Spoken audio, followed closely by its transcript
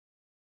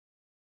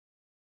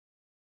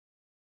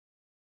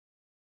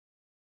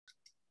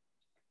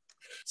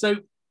So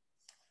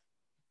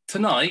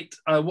tonight,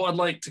 what I'd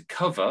like to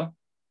cover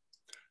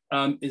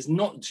is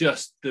not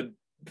just the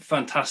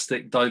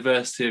fantastic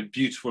diversity of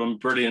beautiful and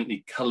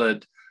brilliantly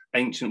coloured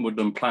ancient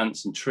woodland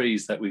plants and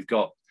trees that we've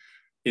got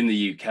in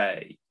the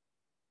UK,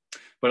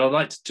 but I'd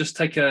like to just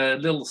take a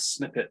little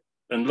snippet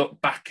and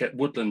look back at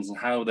woodlands and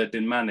how they've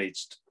been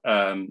managed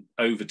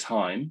over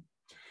time.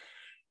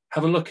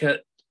 Have a look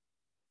at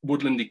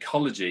woodland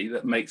ecology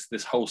that makes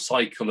this whole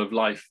cycle of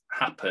life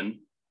happen,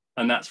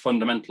 and that's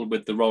fundamental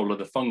with the role of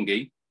the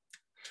fungi.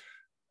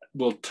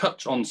 We'll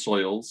touch on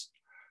soils.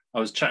 I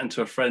was chatting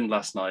to a friend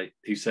last night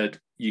who said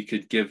you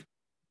could give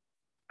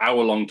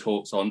hour-long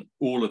talks on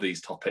all of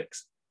these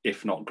topics,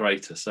 if not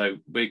greater. So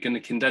we're going to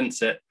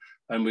condense it,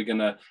 and we're going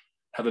to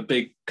have a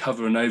big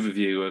cover and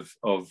overview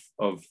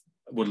of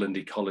woodland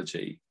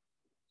ecology.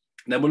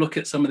 And then we'll look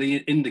at some of the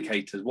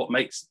indicators, what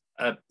makes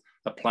a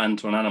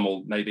plant or an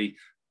animal maybe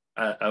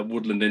a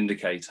woodland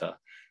indicator.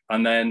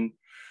 And then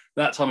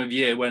that time of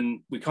year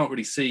when we can't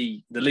really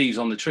see the leaves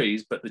on the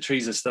trees, but the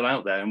trees are still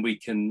out there, and we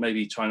can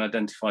maybe try and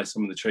identify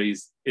some of the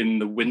trees in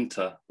the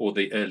winter or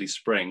the early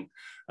spring.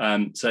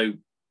 So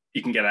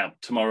you can get out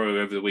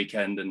tomorrow over the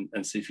weekend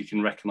and see if you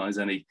can recognize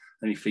any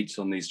features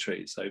on these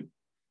trees.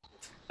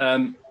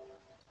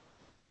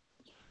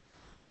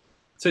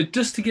 So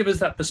just to give us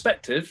that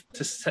perspective,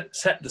 to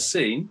set the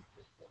scene,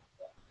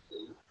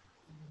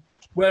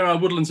 where our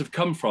woodlands have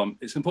come from,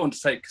 it's important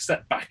to take a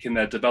step back in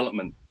their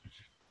development.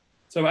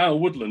 So our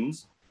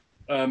woodlands,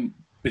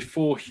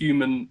 before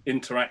human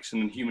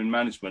interaction and human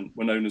management,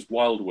 were known as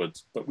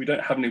wildwoods, but we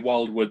don't have any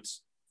wildwoods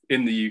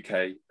in the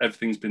UK.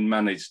 Everything's been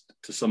managed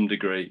to some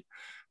degree.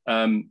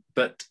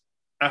 But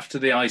after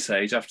the Ice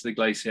Age, after the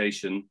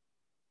glaciation,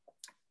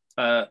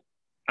 our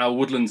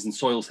woodlands and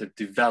soils have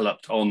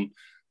developed on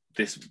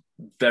this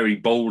very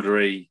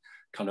bouldery,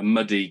 kind of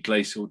muddy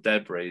glacial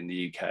debris in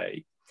the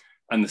UK.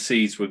 And the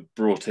seeds were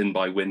brought in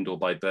by wind or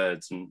by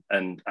birds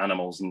and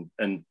animals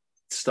and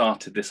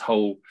started this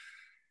whole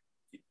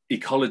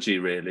ecology,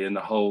 really, and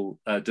the whole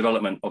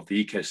development of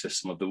the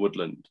ecosystem of the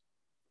woodland.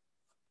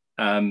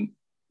 And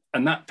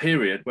that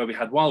period where we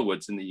had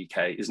wildwoods in the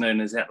UK is known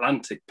as the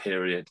Atlantic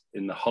period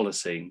in the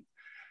Holocene.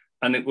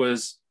 And it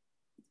was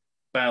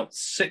about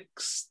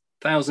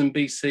 6,000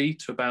 BC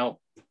to about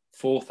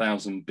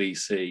 4,000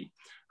 BC.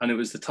 And it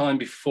was the time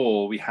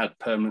before we had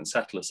permanent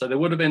settlers. So there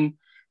would have been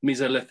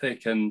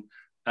Mesolithic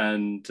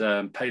and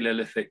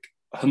Paleolithic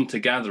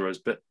hunter-gatherers,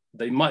 but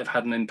they might have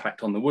had an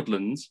impact on the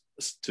woodlands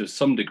to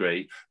some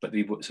degree, but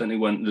they certainly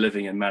weren't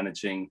living and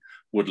managing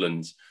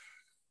woodlands.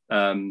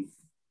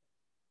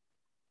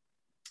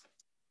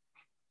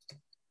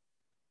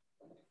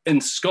 In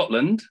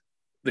Scotland,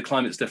 the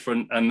climate's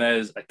different, and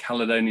there's a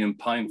Caledonian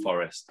pine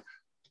forest.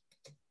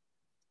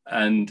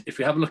 And if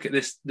we have a look at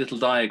this little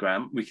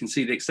diagram, we can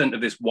see the extent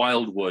of this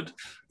wildwood.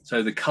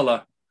 So the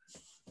colour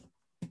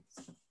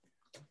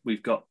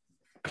we've got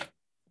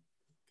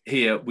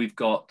here, we've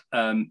got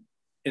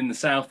in the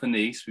south and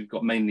east, we've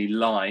got mainly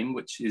lime,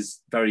 which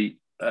is very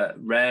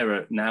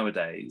rarer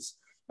nowadays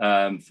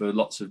for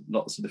lots of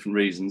different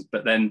reasons.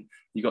 But then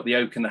you've got the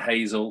oak and the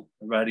hazel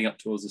riding up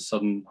towards the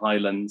southern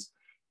highlands.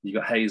 You've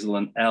got hazel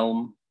and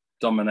elm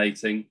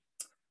dominating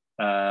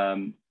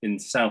in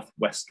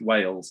southwest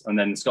Wales, and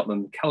then in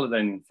Scotland, the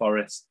Caledonian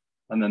forest,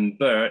 and then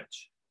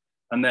birch.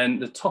 And then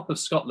the top of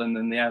Scotland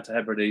and the Outer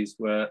Hebrides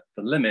were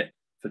the limit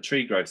for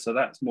tree growth. So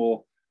that's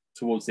more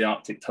towards the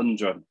Arctic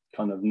tundra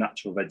kind of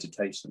natural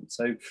vegetation.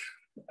 So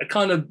I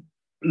kind of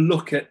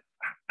look at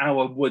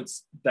our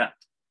woods that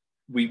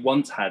we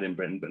once had in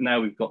Britain, but now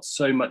we've got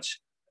so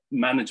much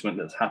management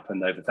that's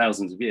happened over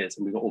thousands of years,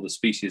 and we've got all the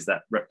species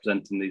that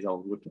represent in these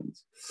old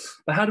woodlands.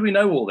 But how do we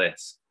know all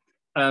this?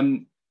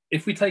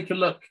 If we take a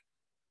look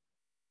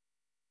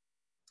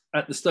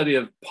at the study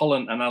of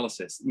pollen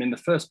analysis, I mean, the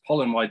first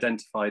pollen were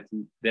identified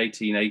in the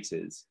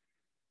 1880s.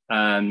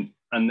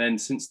 And then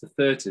since the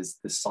 30s,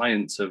 the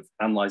science of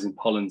analysing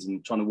pollens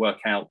and trying to work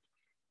out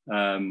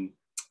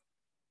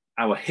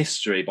our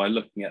history by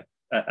looking at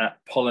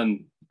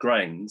pollen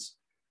grains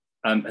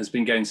has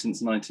been going since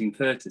the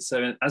 1930s.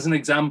 So as an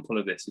example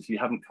of this, if you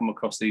haven't come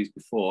across these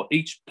before,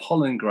 each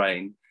pollen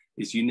grain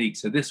is unique.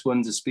 So this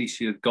one's a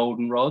species of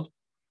goldenrod.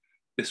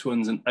 This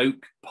one's an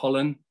oak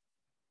pollen.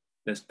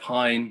 There's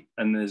pine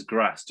and there's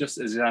grass, just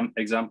as an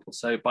example.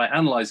 So by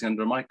analysing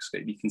under a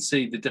microscope, you can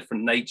see the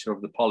different nature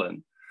of the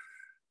pollen.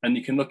 And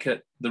you can look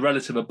at the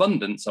relative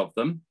abundance of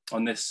them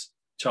on this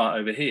chart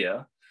over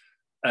here.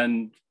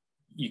 And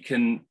you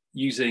can,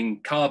 using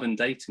carbon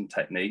dating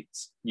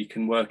techniques, you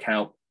can work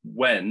out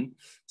when.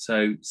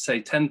 So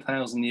say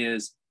 10,000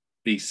 years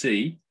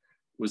BC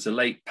was the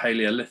late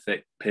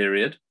Paleolithic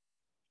period.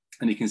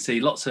 And you can see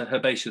lots of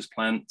herbaceous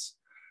plants,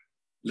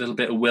 a little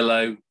bit of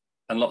willow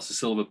and lots of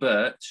silver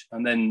birch.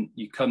 And then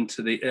you come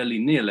to the early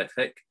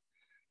Neolithic,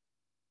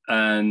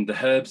 and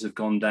the herbs have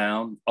gone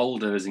down,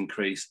 alder has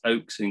increased,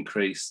 oaks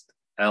increased,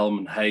 elm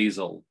and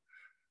hazel,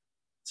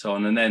 so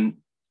on. And then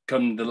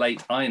come the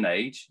late Iron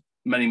Age,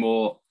 many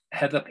more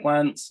heather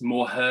plants,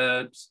 more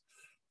herbs,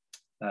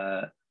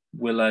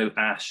 willow,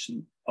 ash,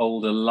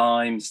 alder,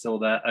 lime, still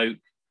there, oak,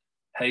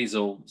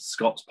 hazel,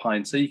 Scots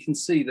pine. So you can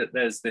see that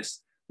there's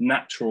this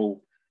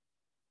natural,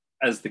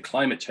 as the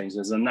climate changes,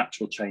 there's a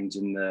natural change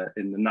in the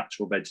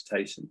natural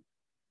vegetation.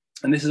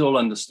 And this is all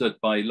understood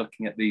by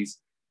looking at these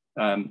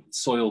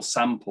soil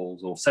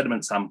samples or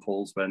sediment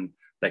samples when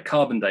they're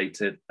carbon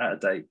dated at a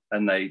date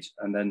and age,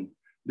 and then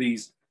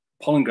these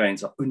pollen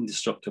grains are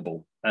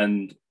indestructible,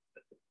 and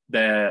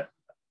they're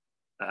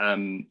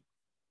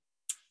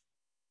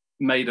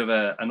made of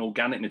an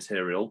organic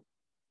material,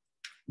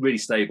 really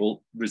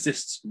stable,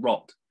 resists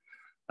rot.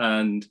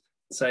 And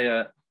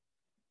say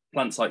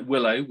plants like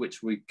willow,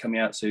 which we're coming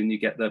out soon, you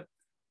get the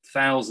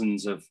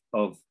thousands of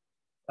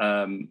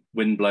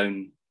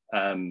windblown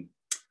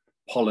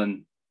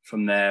pollen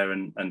from there,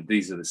 and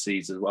these are the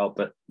seeds as well.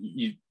 But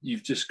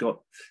you've just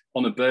got,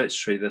 on a birch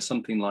tree, there's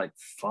something like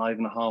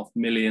 5.5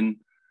 million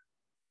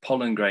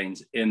pollen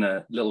grains in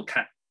a little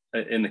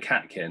in the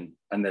catkin,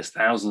 and there's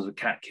thousands of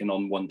catkin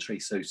on one tree.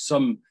 So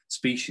some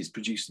species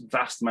produce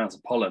vast amounts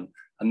of pollen,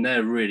 and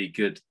they're really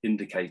good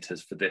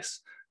indicators for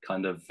this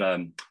kind of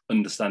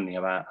understanding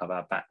of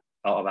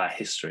our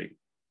history.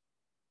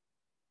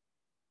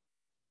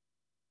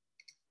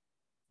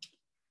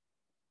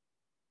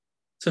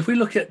 So if we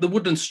look at the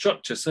woodland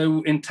structure,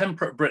 so in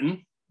temperate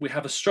Britain, we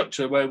have a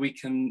structure where we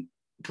can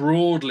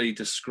broadly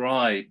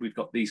describe, we've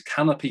got these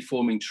canopy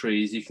forming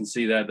trees. You can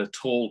see there the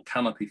tall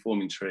canopy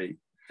forming tree.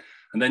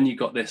 And then you've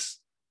got this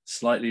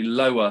slightly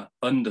lower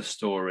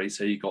understory.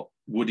 So you've got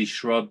woody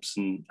shrubs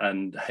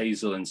and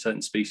hazel and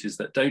certain species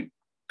that don't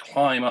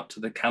climb up to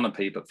the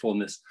canopy, but form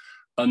this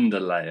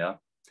underlayer.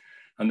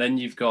 And then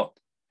you've got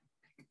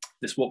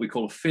this, what we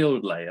call a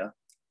field layer.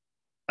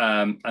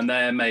 And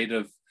they're made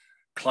of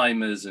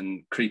climbers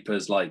and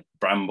creepers like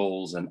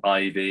brambles and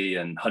ivy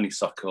and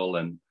honeysuckle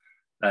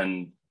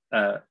and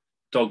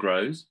dog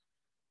rose.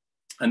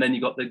 And then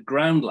you've got the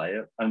ground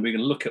layer, and we're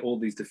going to look at all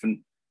these different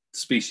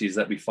species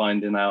that we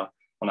find on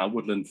our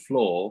woodland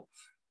floor,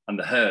 and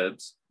the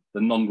herbs,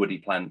 the non-woody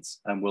plants,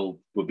 and we'll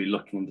be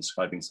looking and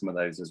describing some of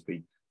those as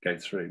we go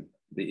through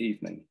the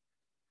evening.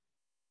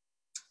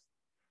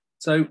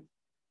 So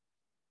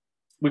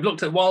we've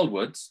looked at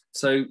wildwoods.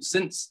 So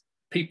since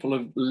people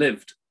have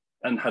lived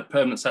and had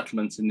permanent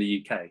settlements in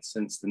the UK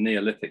since the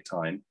Neolithic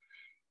time,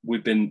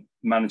 we've been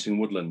managing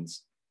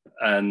woodlands.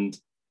 And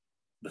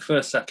the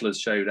first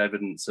settlers showed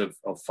evidence of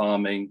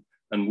farming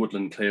and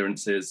woodland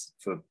clearances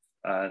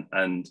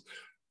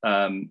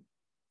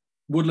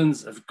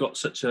woodlands have got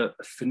such a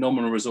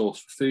phenomenal resource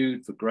for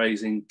food, for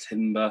grazing,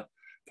 timber,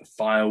 for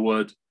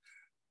firewood.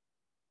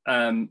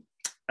 And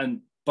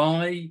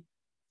by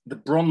the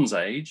Bronze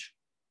Age,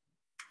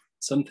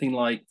 something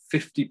like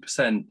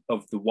 50%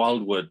 of the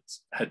wildwoods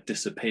had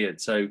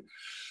disappeared. So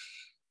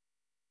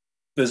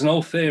there's an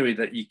old theory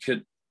that you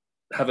could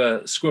have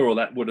a squirrel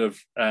that would have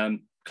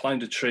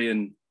climbed a tree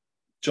in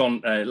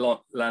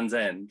Land's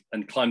End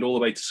and climbed all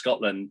the way to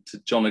Scotland to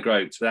John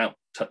O'Groats without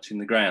touching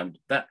the ground.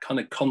 That kind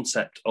of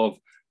concept of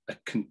a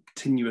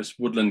continuous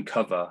woodland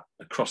cover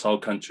across our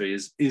country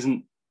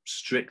isn't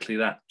strictly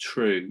that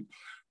true,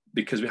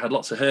 because we had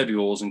lots of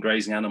herbivores and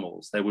grazing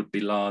animals. There would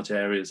be large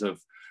areas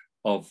of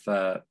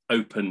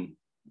open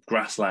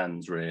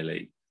grasslands,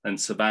 really,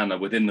 and savanna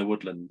within the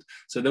woodland.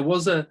 So there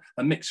was a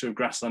mixture of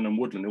grassland and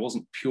woodland. It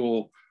wasn't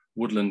pure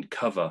woodland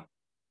cover.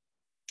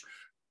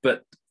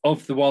 But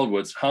of the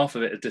wildwoods, half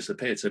of it had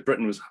disappeared. So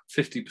Britain was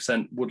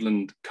 50%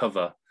 woodland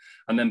cover.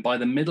 And then by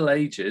the Middle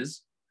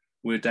Ages,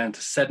 we're down to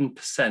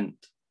 7%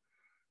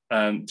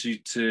 due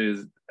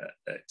to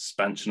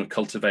expansion of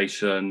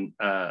cultivation,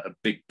 a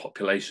big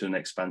population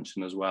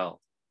expansion as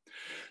well.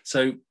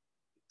 So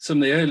some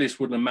of the earliest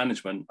woodland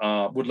management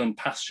are woodland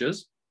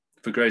pastures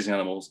for grazing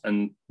animals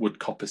and wood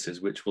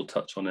coppices, which we'll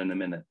touch on in a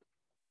minute.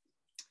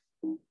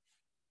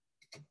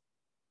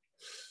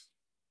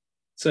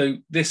 So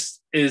this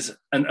is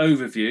an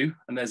overview,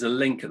 and there's a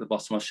link at the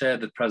bottom. I'll share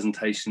the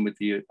presentation with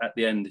you at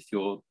the end if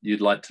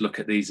you'd like to look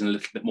at these in a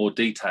little bit more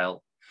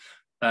detail.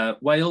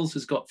 Wales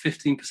has got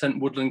 15%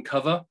 woodland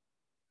cover.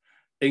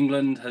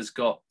 England has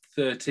got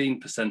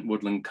 13%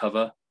 woodland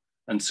cover,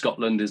 and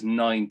Scotland is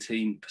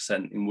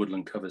 19% in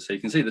woodland cover. So you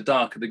can see the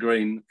darker the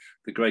green,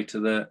 the greater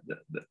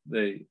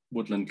the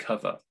woodland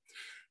cover.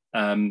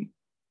 But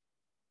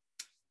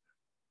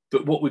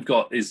what we've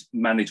got is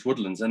managed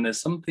woodlands, and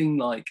there's something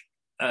like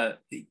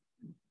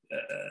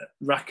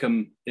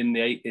Rackham in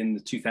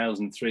the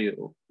 2003,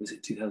 or was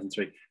it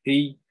 2003?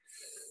 He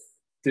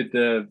did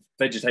the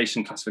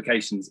vegetation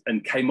classifications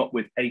and came up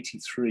with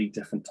 83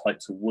 different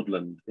types of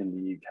woodland in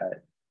the UK.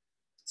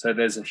 So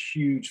there's a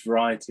huge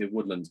variety of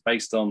woodlands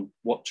based on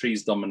what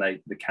trees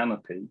dominate the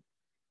canopy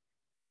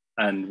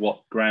and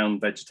what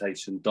ground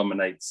vegetation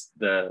dominates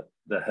the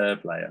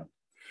herb layer.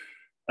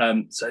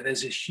 So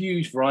there's a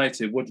huge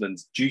variety of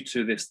woodlands due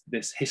to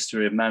this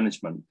history of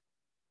management.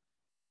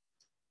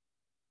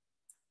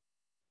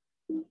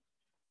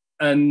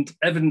 And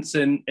evidence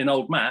in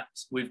old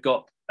maps, we've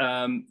got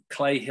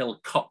clay hill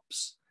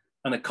copse,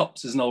 and a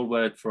copse is an old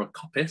word for a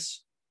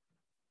coppice.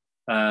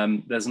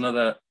 There's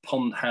another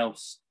pond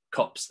house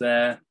copse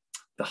there.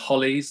 The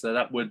hollies,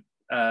 that would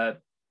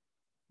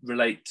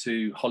relate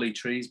to holly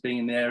trees being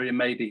in the area,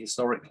 maybe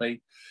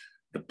historically.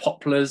 The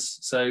poplars,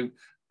 so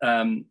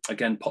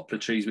again, poplar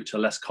trees, which are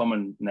less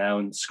common now,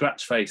 and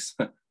scratchface,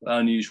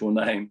 unusual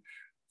name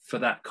for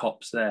that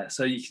copse there.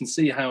 So you can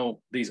see how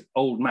these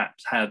old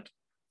maps had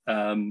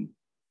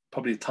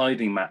probably a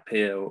tiding map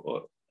here,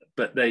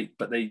 but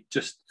they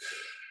just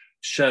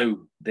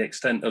show the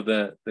extent of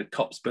the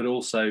copse, but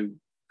also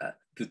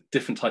the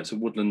different types of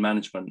woodland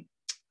management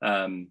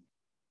and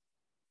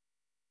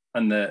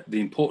the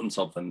importance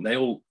of them. They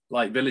all,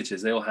 like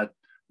villages, they all had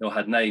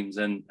names,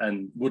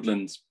 and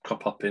woodlands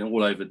crop up in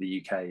all over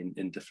the UK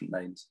in different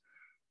names.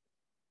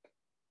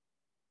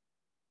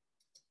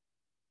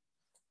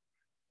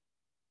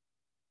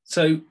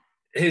 So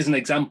here's an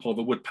example of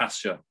a wood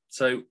pasture.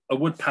 So a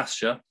wood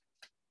pasture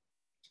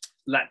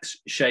lacks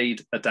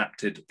shade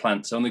adapted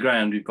plants. So on the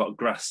ground, you've got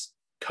grass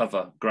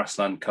cover,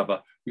 grassland cover.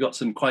 You've got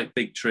some quite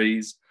big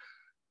trees,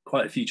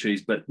 quite a few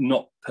trees, but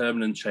not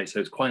permanent shade. So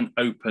it's quite an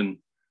open,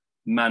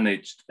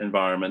 managed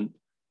environment.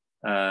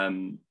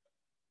 There's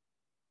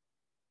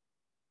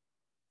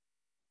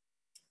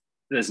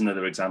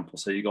another example.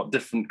 So you've got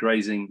different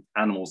grazing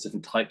animals,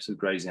 different types of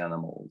grazing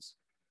animals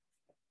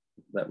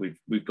that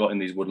we've got in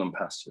these woodland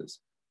pastures.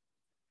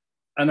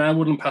 And our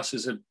woodland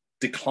pastures have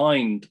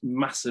declined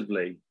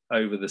massively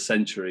over the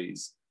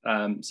centuries.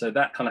 So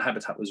that kind of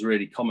habitat was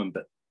really common,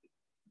 but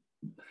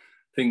I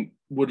think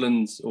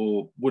woodlands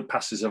or wood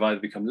pastures have either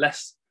become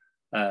less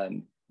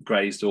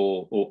grazed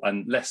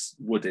and less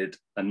wooded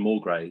and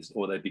more grazed,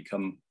 or they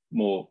become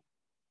more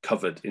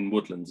covered in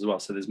woodlands as well.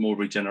 So there's more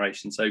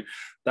regeneration. So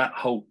that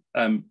whole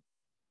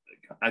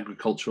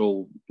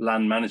agricultural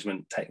land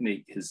management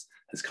technique has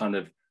kind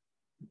of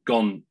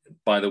gone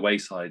by the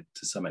wayside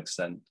to some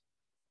extent.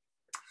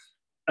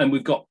 And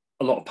we've got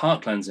a lot of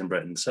parklands in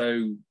Britain.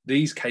 So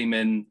these came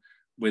in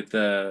with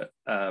the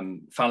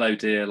fallow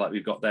deer, like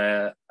we've got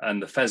there,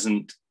 and the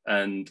pheasant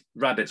and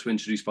rabbits were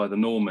introduced by the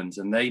Normans,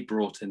 and they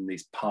brought in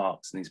these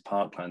parks and these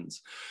parklands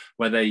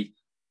where they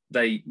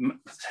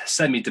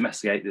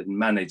semi-domesticated and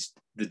managed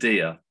the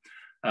deer,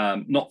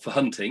 not for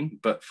hunting,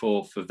 but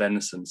for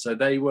venison. So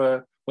they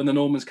were, when the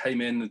Normans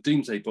came in, the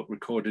Domesday Book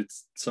recorded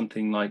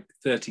something like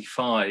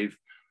 35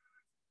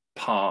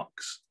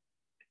 parks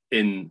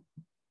in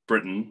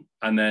Britain.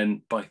 And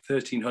then by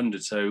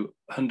 1300, so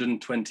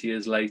 120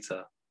 years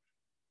later,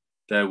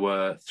 there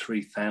were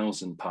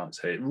 3,000 parks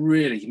here.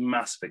 Really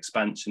massive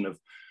expansion of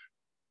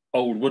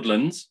old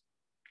woodlands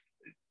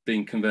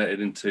being converted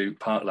into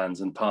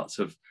parklands and parts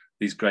of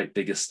these great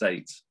big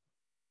estates.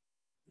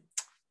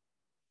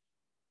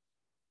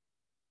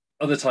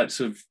 Other types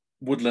of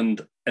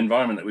woodland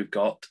environment that we've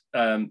got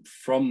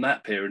from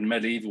that period,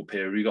 medieval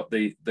period, we got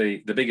the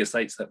big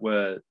estates that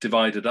were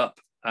divided up.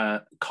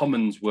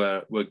 Commons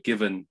were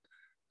given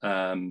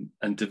and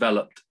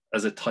developed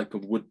as a type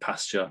of wood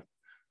pasture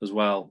as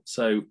well.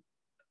 So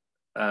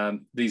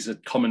these are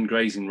common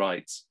grazing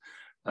rights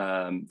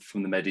from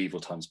the medieval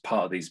times,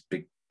 part of these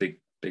big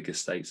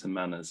estates and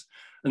manors.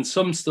 And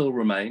some still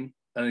remain.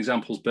 An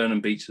example is Burnham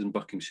Beeches in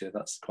Buckinghamshire.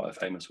 That's quite a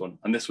famous one.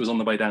 And this was on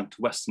the way down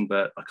to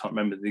Westonbirt. I can't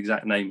remember the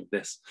exact name of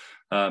this,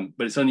 but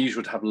it's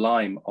unusual to have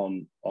lime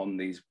on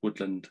these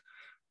woodland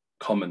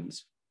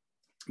commons.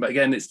 But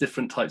again, it's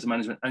different types of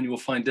management, and you will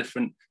find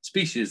different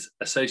species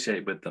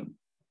associated with them.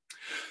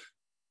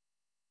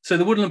 So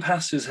the woodland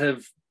pastures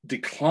have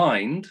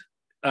declined.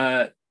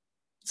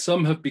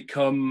 Some have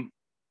become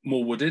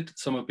more wooded,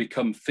 some have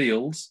become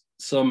fields,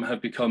 some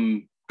have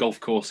become golf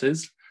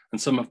courses,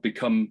 and some have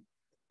become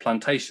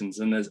plantations,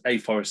 and there's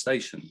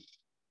afforestation.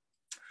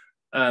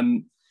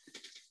 And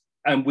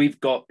we've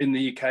got in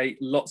the UK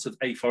lots of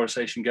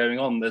afforestation going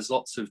on. There's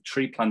lots of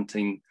tree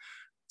planting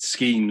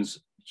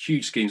schemes,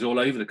 huge schemes all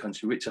over the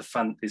country, which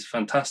is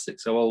fantastic.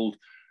 So old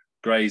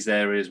grazed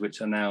areas which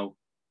are now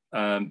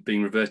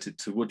being reverted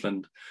to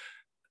woodland.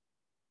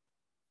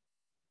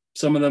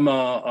 Some of them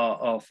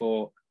are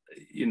for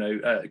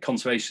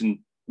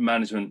conservation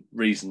management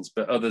reasons,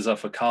 but others are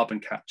for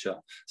carbon capture.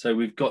 So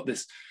we've got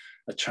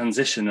a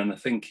transition and a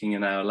thinking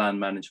in our land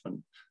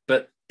management.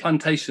 But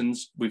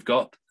plantations, we've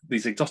got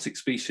these exotic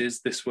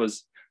species. This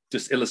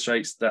just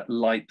illustrates that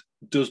light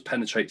does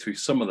penetrate through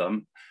some of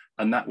them,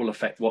 and that will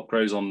affect what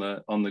grows on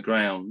the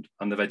ground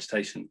and the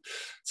vegetation.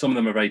 Some of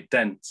them are very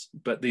dense,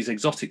 but these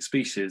exotic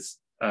species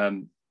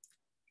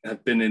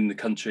have been in the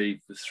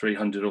country for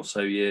 300 or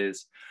so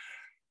years.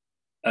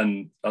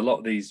 And a lot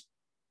of these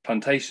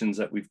plantations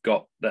that we've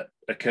got that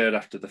occurred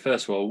after the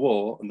First World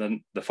War, and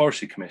then the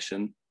Forestry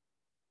Commission,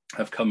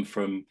 have come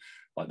from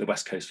like the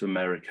west coast of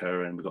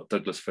America, and we've got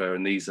Douglas fir,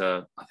 and these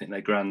are, I think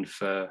they're grand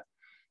fir,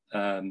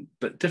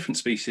 but different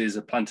species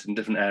are planted in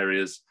different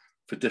areas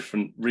for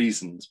different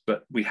reasons.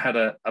 But we had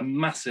a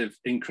massive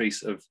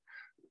increase of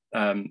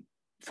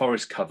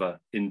forest cover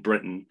in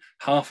Britain.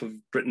 Half of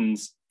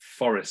Britain's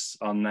forests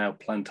are now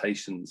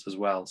plantations as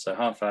well. So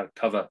half our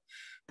cover,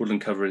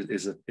 woodland cover,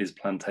 is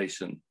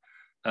plantation.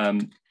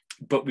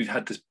 But we've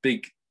had this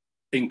big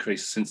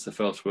increase since the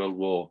First World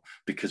War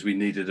because we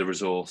needed a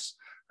resource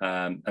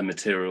and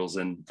materials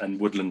and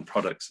woodland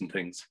products and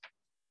things.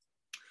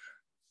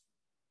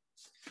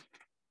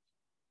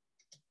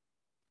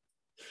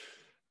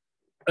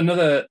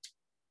 Another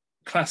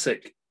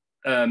classic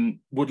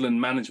woodland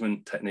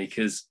management technique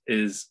is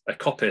a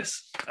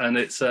coppice, and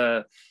it's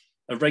a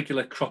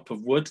regular crop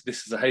of wood.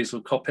 This is a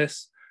hazel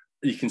coppice.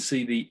 You can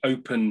see the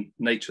open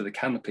nature of the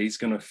canopy is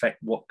going to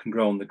affect what can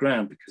grow on the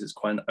ground because it's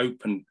quite an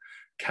open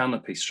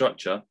canopy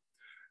structure.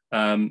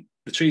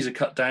 The trees are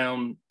cut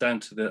down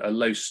to a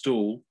low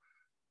stool,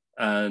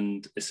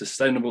 and it's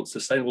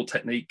sustainable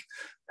technique.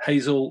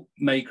 Hazel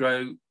may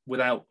grow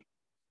without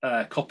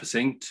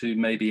coppicing to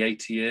maybe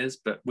 80 years,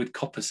 but with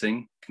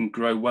coppicing can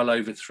grow well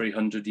over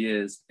 300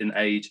 years in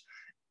age,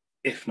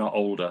 if not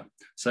older.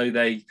 So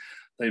they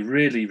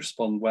really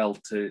respond well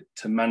to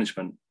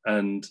management,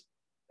 and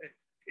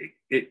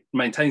it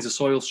maintains the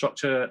soil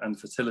structure and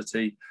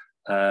fertility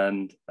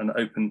and an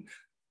open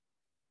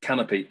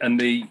canopy. And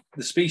the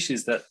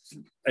species that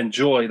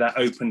enjoy that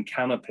open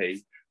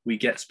canopy, we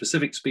get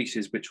specific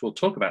species, which we'll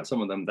talk about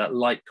some of them, that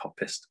like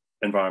coppiced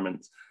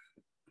environments.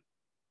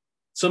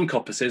 Some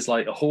coppices,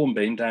 like a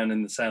hornbeam down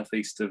in the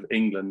southeast of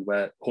England,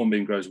 where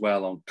hornbeam grows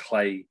well on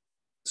clay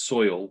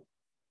soil,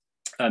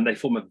 and they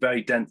form a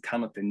very dense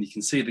canopy, and you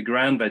can see the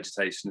ground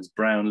vegetation as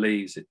brown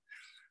leaves.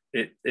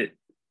 It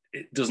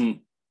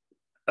doesn't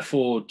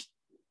afford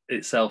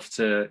itself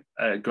to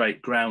a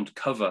great ground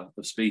cover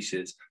of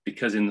species,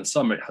 because in the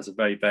summer it has a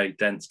very, very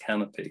dense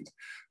canopy.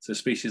 So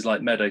species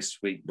like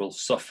meadowsweet will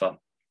suffer.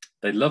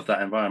 They love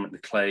that environment, the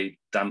clay,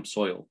 damp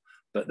soil,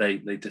 but they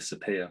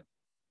disappear.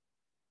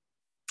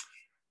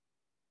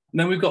 And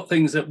then we've got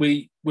things that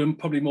we're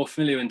probably more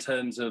familiar in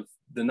terms of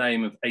the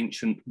name of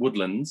ancient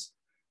woodlands.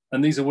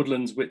 And these are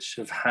woodlands which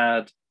have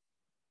had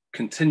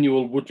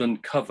continual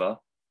woodland cover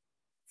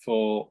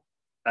for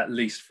at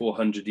least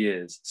 400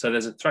 years. So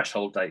there's a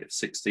threshold date of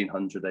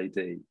 1600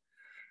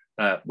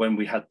 AD when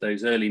we had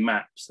those early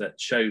maps that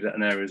show that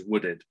an area is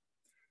wooded.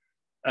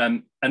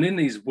 And in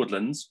these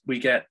woodlands, we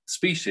get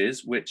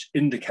species which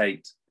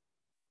indicate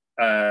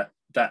that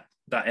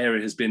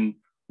area has been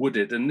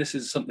wooded. And this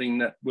is something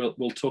that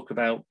we'll talk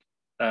about.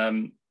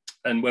 And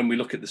when we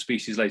look at the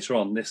species later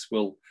on, this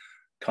will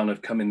kind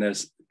of come in.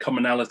 There's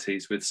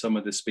commonalities with some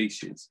of the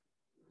species,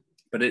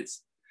 but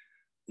it's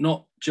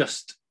not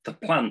just the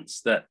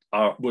plants that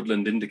are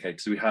woodland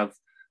indicators. We have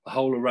a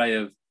whole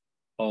array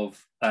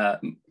of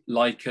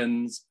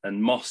lichens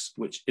and moss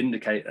which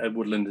indicate a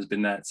woodland has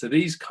been there. So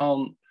these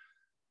can't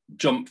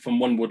jump from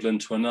one woodland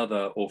to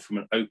another or from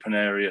an open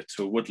area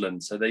to a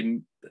woodland. So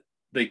they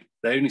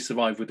only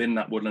survive within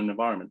that woodland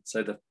environment.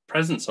 So the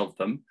presence of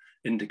them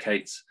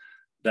indicates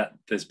that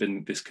there's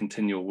been this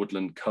continual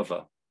woodland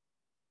cover.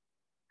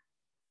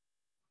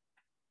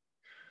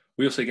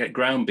 We also get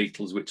ground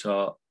beetles, which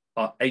are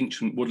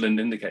ancient woodland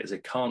indicators. They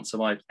can't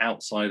survive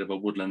outside of a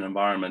woodland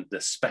environment.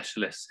 They're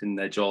specialists in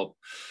their job.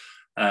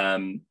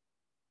 And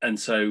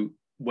so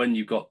when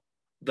you've got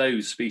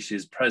those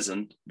species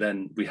present,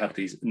 then we have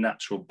these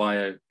natural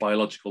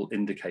biological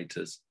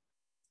indicators.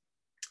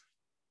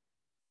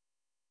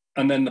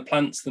 And then the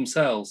plants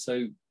themselves.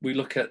 So we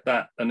look at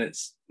that, and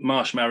it's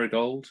marsh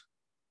marigold.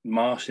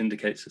 Marsh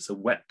indicates it's a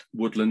wet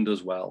woodland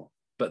as well,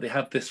 but they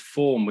have this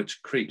form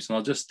which creeps. And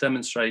I'll just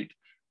demonstrate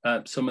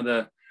some of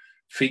the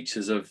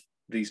features of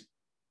these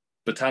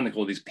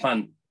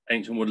plant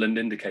ancient woodland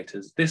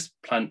indicators. This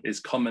plant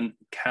is common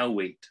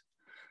cowwheat.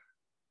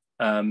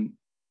 And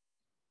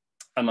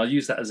I'll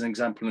use that as an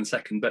example in a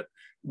second, but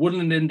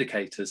woodland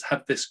indicators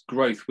have this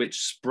growth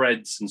which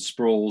spreads and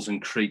sprawls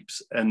and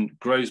creeps and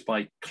grows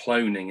by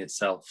cloning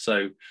itself.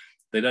 So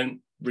they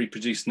don't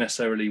reproduce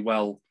necessarily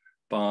well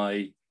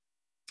by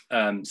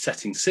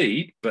setting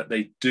seed, but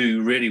they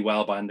do really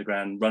well by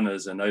underground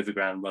runners and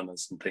overground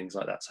runners and things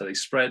like that. So they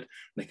spread,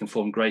 they can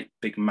form great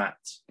big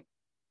mats.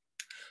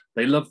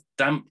 They love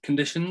damp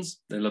conditions,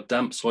 they love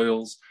damp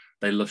soils,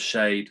 they love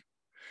shade,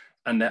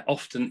 and they're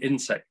often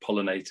insect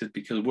pollinated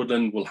because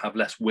woodland will have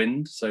less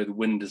wind, so the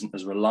wind isn't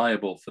as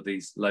reliable for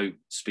these low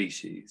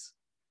species.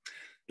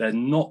 They're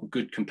not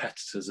good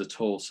competitors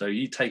at all. So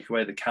you take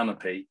away the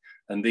canopy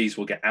and these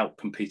will get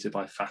outcompeted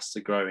by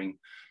faster growing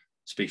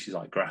species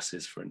like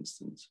grasses, for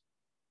instance.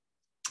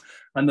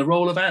 And the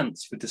role of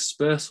ants for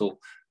dispersal.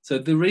 So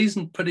the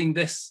reason putting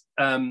this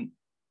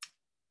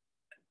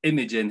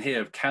image in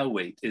here of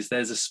cowwheat is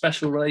there's a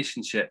special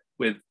relationship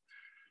with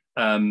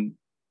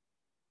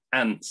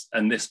ants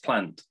and this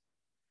plant.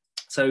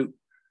 So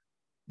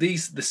the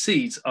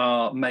seeds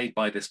are made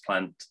by this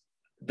plant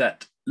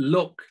that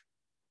look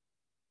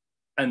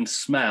and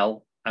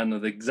smell and are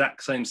the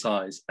exact same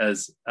size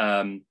as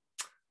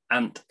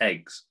ant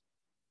eggs.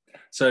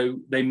 So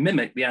they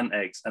mimic the ant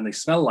eggs and they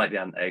smell like the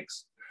ant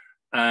eggs,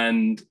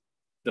 and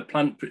the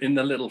plant in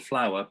the little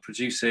flower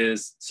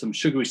produces some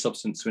sugary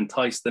substance to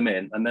entice them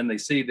in, and then they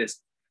see this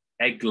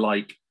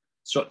egg-like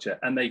structure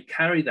and they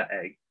carry that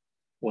egg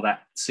or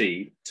that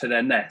seed to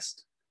their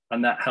nest,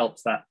 and that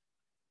helps that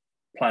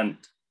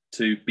plant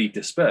to be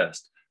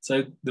dispersed.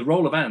 So the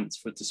role of ants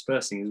for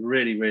dispersing is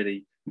really,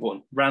 really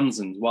important.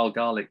 Ramsons, wild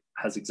garlic,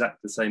 has exactly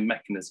the same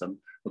mechanism,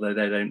 although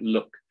they don't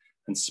look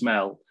and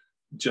smell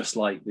just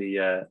like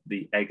the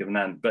egg of an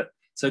ant. But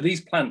so these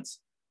plants,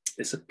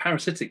 it's a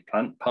parasitic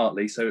plant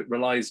partly, so it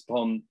relies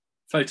upon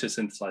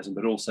photosynthesizing,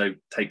 but also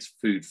takes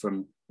food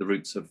from the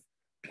roots of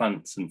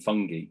plants and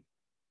fungi.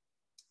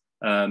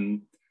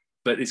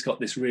 But it's got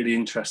this really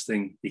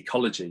interesting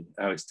ecology,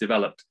 how it's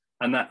developed,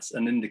 and that's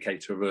an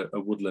indicator of a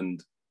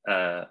woodland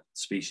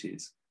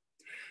species.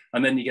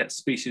 And then you get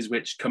species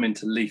which come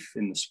into leaf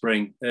in the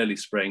spring, early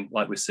spring,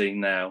 like we're seeing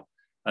now,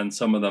 and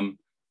some of them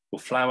will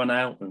flower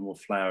now and will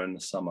flower in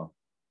the summer.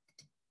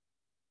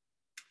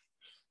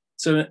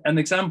 So an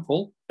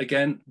example,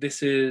 again,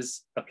 this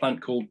is a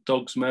plant called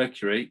Dog's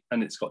Mercury,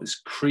 and it's got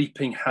this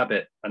creeping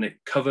habit, and it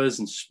covers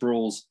and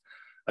sprawls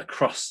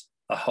across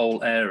a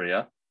whole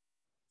area.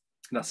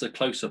 That's a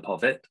close-up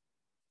of it.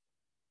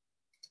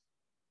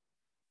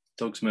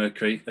 Dog's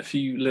Mercury, a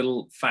few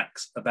little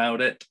facts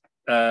about it.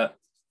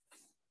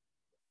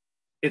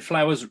 It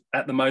flowers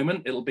at the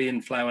moment, it'll be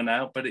in flower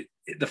now, but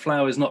the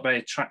flower is not very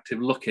attractive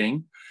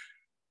looking,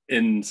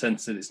 in the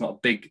sense that it's not a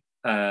big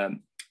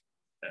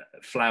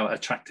flower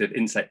attractive,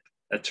 insect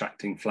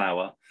attracting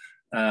flower.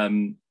 But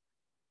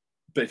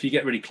if you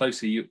get really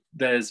closer,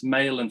 there's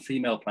male and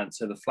female plants.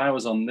 So the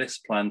flowers on this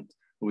plant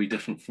will be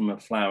different from a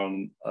flower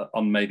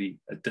on maybe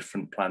a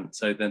different plant.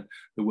 So then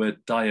the word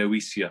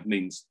dioecia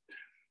means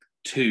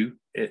two.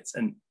 It's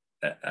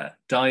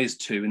di is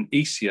two, and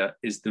ecia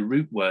is the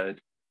root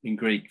word in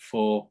Greek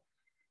for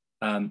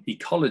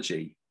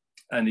ecology.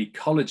 And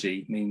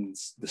ecology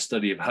means the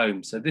study of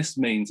homes. So this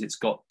means it's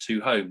got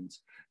two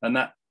homes, and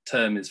that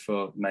term is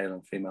for male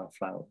and female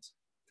flowers.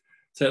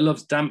 So it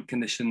loves damp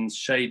conditions,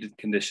 shaded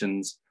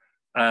conditions,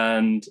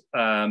 and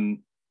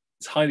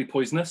it's highly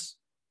poisonous.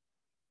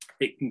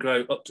 It can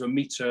grow up to 1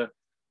 meter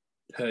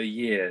per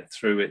year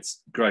through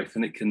its growth,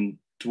 and it can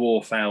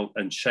dwarf out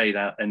and shade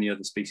out any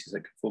other species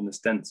that can form this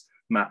dense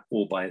mat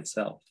all by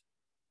itself.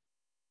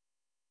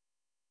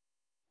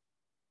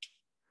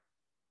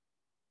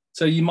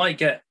 So you might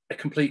get a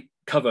complete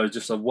cover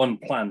just of one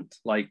plant,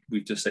 like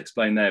we've just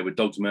explained there with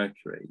Dog's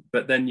Mercury,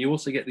 but then you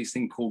also get these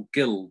things called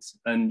guilds,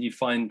 and you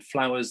find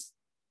flowers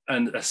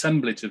and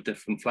assemblage of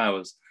different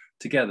flowers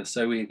together.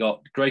 So we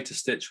got greater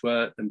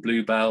stitchwort and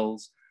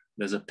bluebells.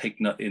 There's a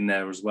pignut in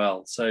there as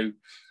well. So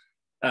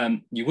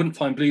you wouldn't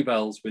find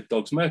bluebells with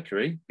Dog's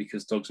Mercury,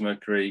 because Dog's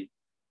Mercury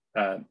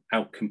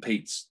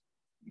outcompetes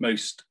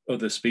most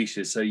other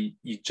species. So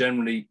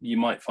you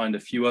might find a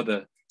few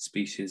other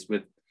species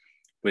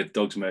with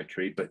Dog's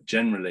Mercury, but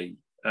generally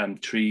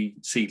tree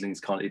seedlings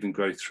can't even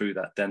grow through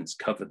that dense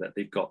cover that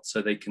they've got,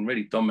 so they can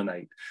really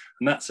dominate.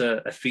 And that's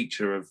a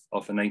feature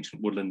of an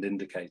ancient woodland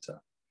indicator.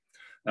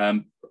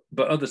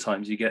 But other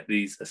times you get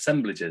these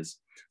assemblages,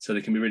 so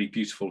they can be really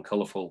beautiful,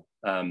 colourful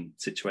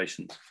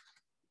situations.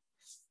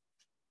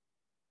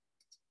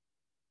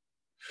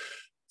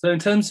 So in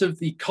terms of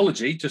the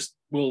ecology,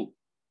 we'll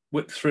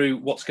whip through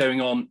what's going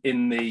on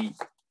in the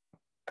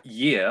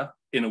year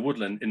in a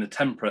woodland, in a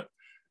temperate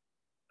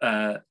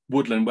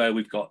woodland, where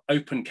we've got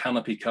open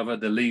canopy cover,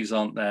 the leaves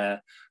aren't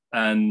there,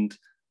 and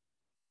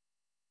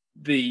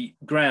the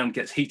ground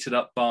gets heated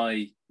up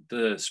by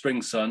the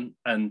spring sun,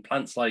 and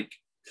plants like,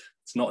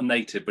 it's not a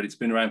native, but it's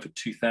been around for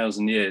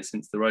 2,000 years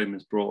since the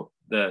Romans brought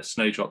the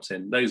snowdrops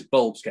in. Those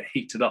bulbs get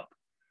heated up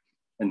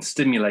and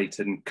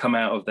stimulated and come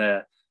out of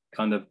their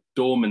kind of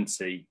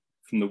dormancy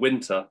from the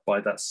winter by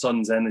that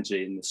sun's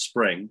energy in the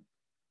spring.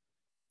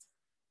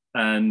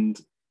 And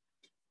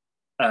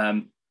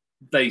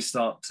they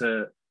start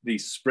to,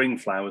 these spring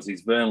flowers,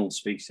 these vernal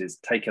species,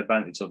 take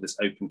advantage of this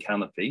open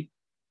canopy,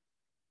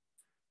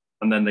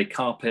 and then they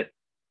carpet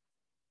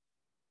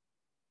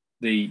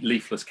the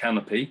leafless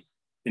canopy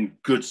in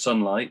good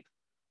sunlight.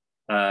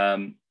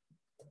 But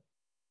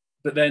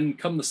then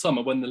come the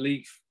summer, when the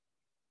leaf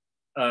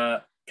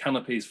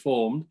canopy is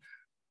formed,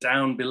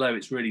 down below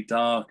it's really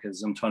dark,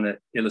 as I'm trying to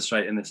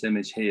illustrate in this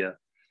image here.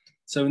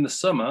 So in the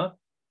summer,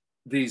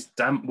 these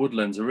damp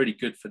woodlands are really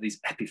good for these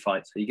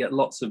epiphytes. So you get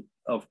lots of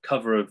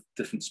cover of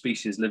different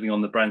species living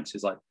on the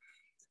branches, like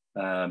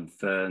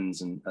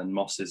ferns and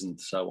mosses and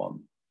so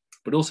on.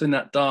 But also in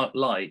that dark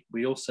light,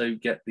 we also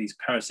get these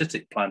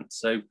parasitic plants.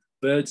 So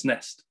bird's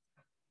nest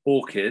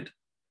orchid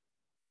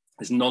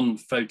is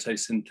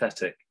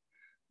non-photosynthetic.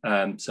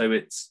 So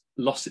it's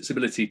lost its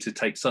ability to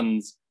take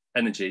sun's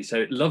energy. So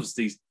it loves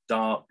these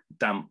dark,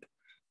 damp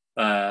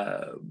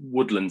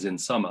woodlands in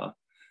summer.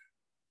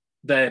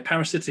 They're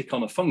parasitic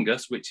on a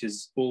fungus, which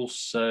is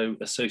also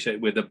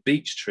associated with a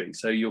beech tree.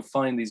 So you'll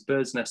find these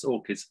bird's nest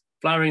orchids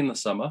flowering in the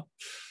summer,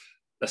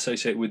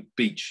 associated with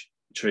beech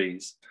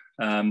trees.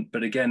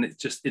 But again, it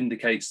just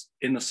indicates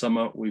in the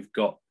summer, we've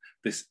got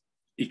this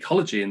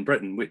ecology in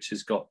Britain, which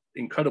has got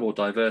incredible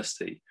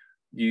diversity,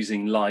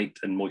 using light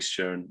and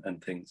moisture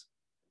and things.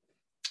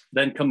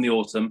 Then come the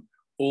autumn,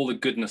 all the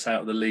goodness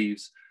out of the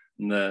leaves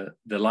and the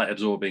light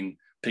absorbing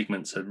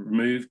pigments are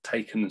removed,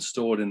 taken and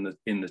stored in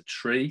the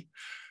tree,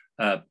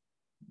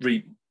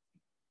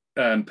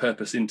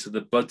 repurposed into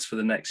the buds for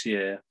the next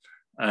year,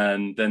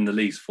 and then the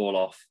leaves fall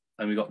off,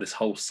 and we've got this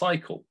whole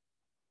cycle.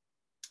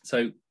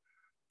 So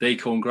the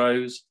acorn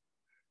grows,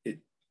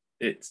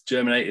 it's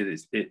germinated,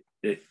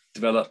 it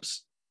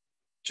develops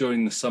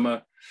during the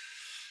summer,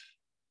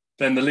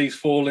 then the leaves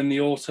fall in the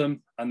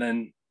autumn, and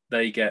then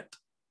they get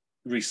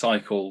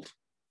recycled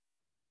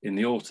in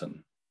the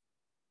autumn.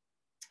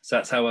 So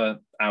that's our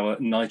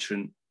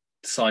nitrogen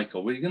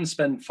cycle. We're going to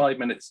spend 5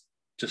 minutes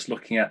just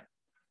looking at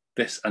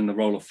this and the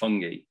role of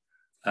fungi.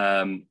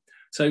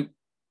 So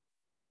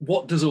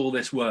what does all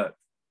this work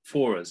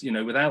for us? You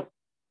know, without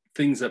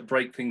things that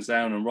break things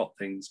down and rot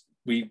things,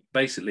 we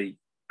basically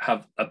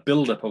have a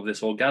buildup of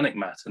this organic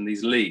matter and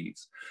these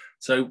leaves.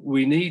 So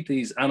we need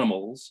these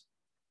animals,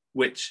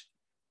 which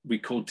we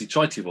call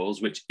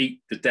detritivores, which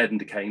eat the dead and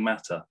decaying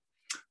matter.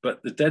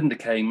 But the dead and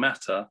decaying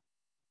matter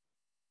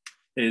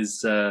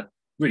is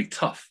really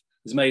tough.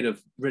 It's made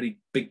of really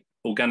big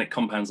organic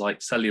compounds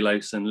like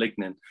cellulose and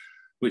lignin,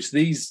 which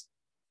these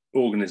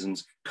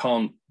organisms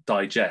can't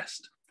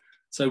digest.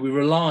 So we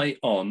rely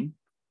on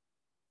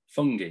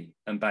fungi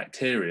and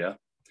bacteria,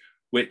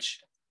 which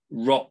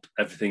rot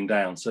everything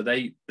down. So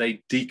they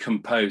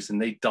decompose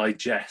and they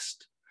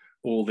digest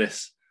all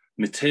this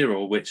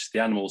material which the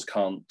animals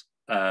can't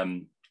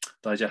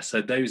digest.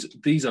 So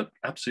these are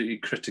absolutely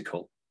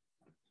critical.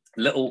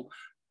 Little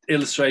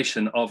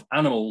illustration of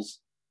animals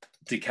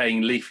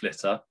decaying leaf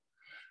litter.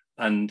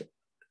 And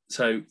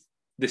so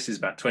this is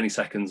about 20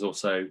 seconds or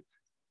so.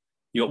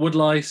 You got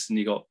woodlice and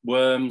you got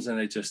worms, and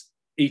they're just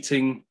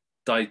eating,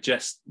 they're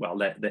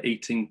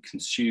eating,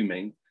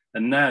 consuming.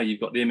 And now you've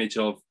got the image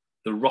of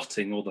the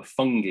rotting, or the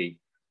fungi,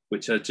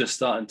 which are just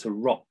starting to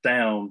rot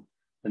down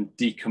and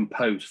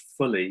decompose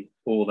fully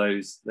all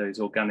those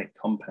organic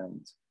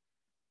compounds.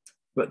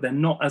 But they're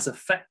not as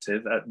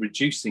effective at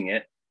reducing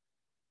it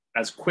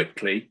as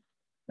quickly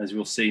as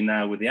we'll see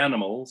now with the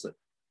animals that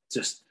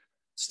just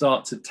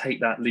start to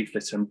take that leaf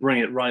litter and bring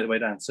it right the way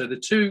down. So the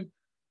two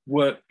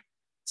work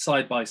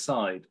side by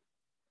side.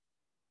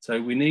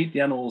 So we need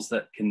the animals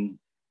that can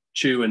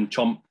chew and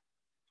chomp,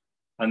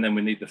 and then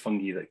we need the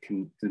fungi that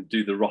can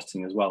do the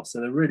rotting as well. So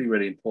they're really,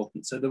 really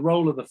important. So the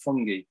role of the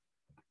fungi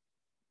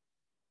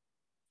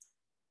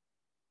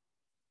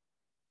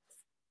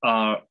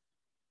are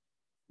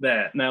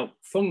there. Now,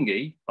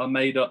 fungi are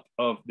made up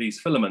of these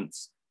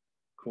filaments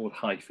called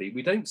hyphae.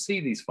 We don't see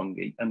these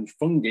fungi, and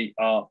fungi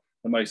are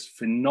the most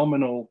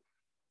phenomenal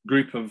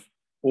group of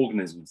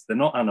organisms. They're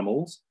not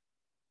animals,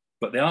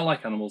 but they are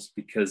like animals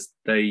because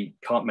they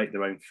can't make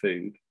their own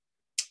food.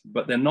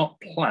 But they're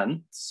not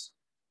plants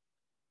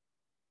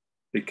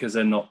because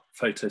they're not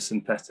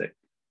photosynthetic,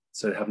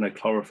 so they have no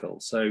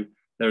chlorophyll. So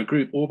they're a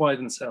group all by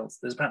themselves.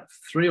 There's about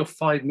 3 or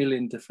 5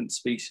 million different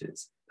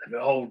species. They've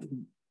evolved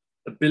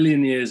 1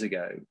 billion years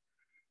ago.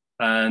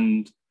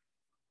 And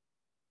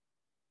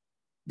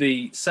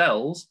the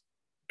cells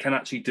can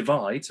actually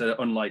divide. So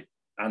unlike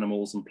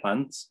animals and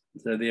plants,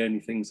 they're the only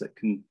things that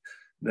can,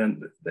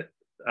 then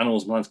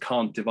animals and plants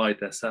can't divide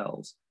their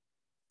cells.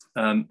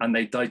 And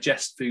they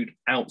digest food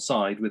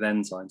outside with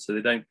enzymes. So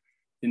they don't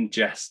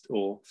ingest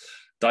or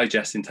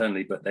digest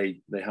internally, but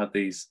they have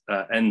these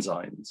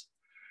enzymes.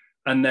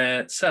 And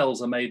their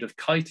cells are made of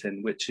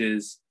chitin, which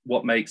is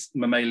what makes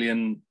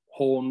mammalian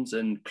horns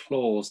and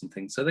claws and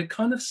things. So they're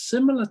kind of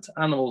similar to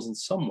animals in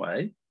some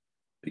way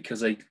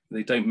because they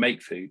don't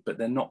make food, but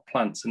they're not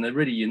plants, and they're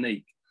really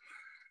unique.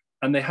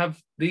 And they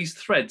have these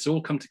threads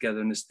all come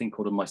together in this thing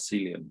called a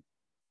mycelium.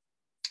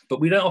 But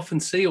we don't often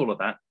see all of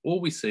that.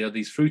 All we see are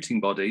these fruiting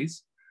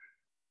bodies.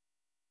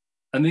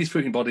 And these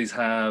fruiting bodies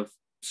have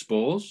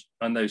spores,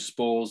 and those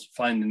spores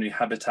find a new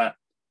habitat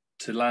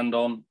to land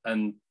on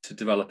and to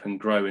develop and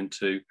grow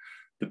into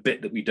the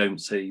bit that we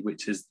don't see,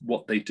 which is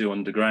what they do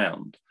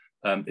underground,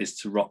 is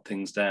to rot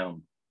things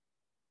down.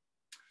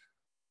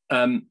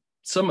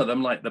 Some of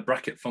them, like the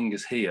bracket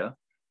fungus here,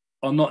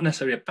 are not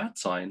necessarily a bad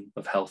sign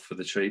of health for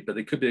the tree, but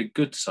they could be a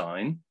good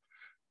sign.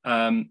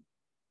 And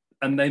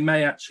they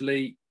may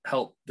actually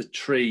help the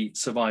tree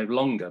survive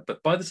longer.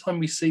 But by the time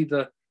we see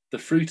the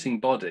fruiting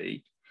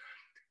body,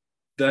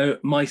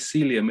 the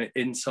mycelium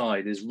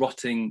inside is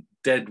rotting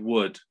dead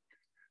wood.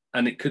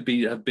 And it could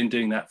have been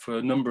doing that for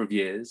a number of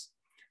years.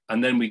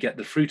 And then we get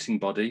the fruiting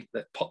body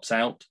that pops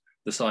out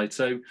the side.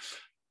 So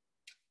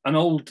an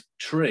old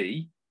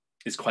tree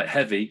is quite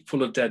heavy,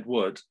 full of dead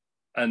wood,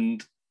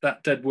 and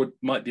that dead wood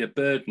might be a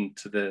burden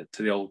to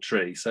the old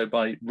tree. So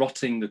by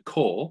rotting the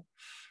core,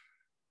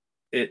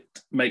 it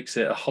makes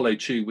it a hollow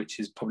tree, which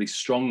is probably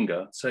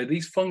stronger. So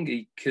these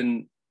fungi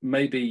can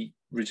maybe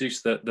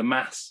reduce the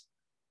mass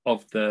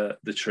of the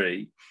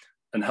tree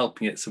and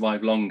helping it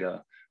survive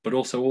longer. But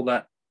also all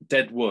that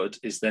dead wood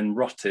is then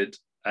rotted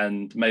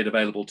and made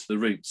available to the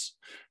roots.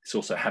 It's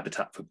also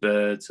habitat for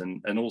birds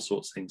and all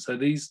sorts of things. So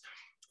these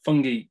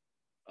fungi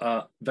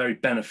are very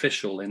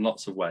beneficial in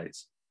lots of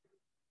ways.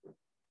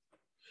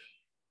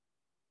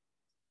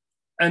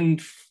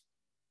 And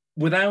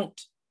without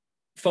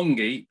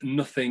fungi,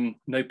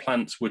 no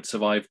plants would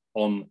survive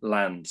on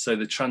land. So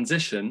the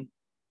transition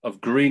of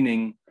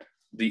greening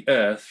the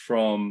earth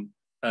from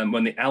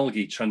when the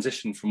algae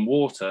transitioned from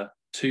water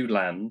to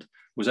land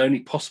was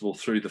only possible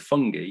through the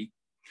fungi.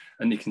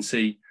 And you can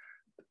see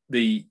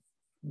the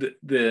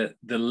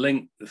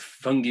link the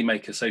fungi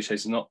make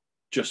associated not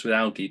just with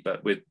algae,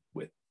 but with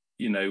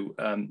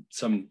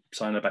some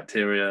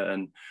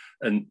cyanobacteria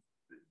and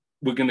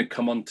we're going to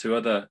come on to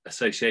other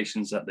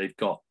associations that they've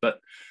got, but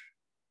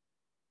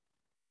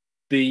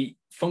the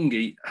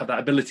fungi have that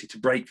ability to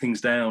break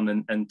things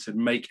down and to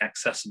make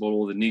accessible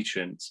all the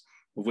nutrients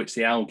of which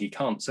the algae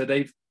can't. So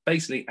they've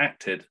basically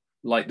acted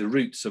like the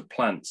roots of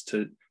plants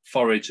to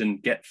forage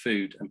and get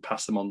food and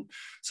pass them on.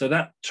 So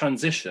that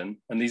transition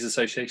and these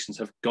associations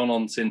have gone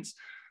on since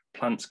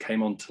plants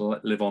came on to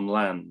live on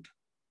land.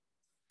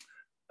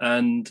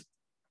 And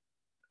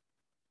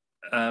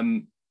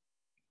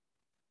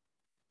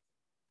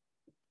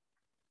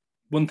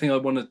one thing I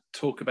want to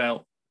talk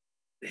about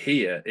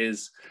here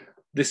is,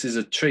 this is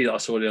a tree that I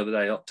saw the other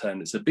day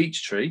upturned. It's a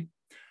beech tree,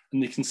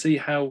 and you can see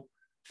how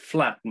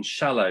flat and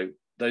shallow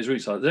those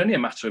roots are. They're only a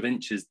matter of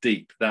inches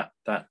deep, that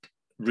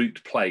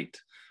root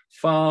plate,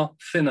 far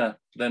thinner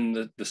than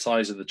the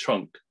size of the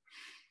trunk.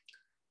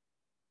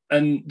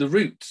 And the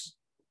roots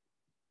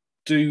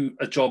do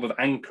a job of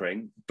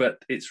anchoring,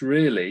 but it's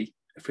really,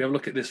 if we have a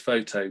look at this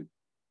photo,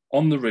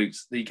 on the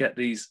roots, you get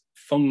these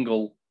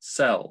fungal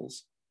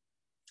cells,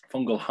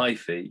 fungal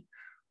hyphae,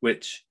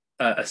 which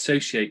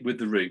associate with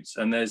the roots.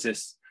 And there's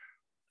this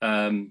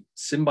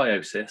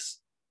symbiosis,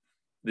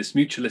 this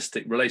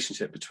mutualistic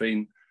relationship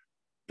between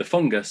the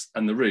fungus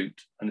and the root,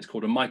 and it's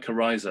called a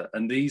mycorrhiza.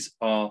 And these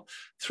are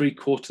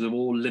 3/4 of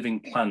all living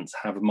plants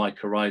have a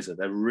mycorrhiza.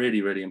 They're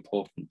really, really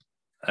important.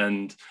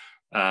 And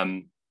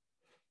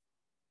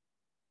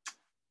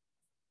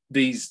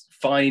these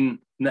fine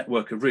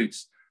network of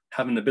roots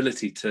have an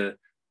ability to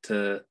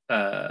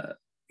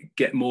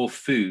get more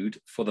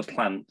food for the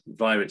plant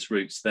via its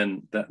roots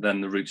than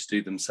the roots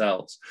do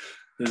themselves.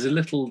 There's a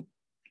little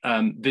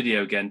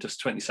video again, just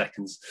 20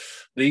 seconds.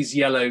 These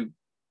yellow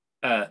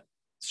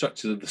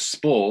structures are the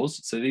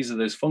spores. So these are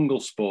those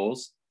fungal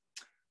spores,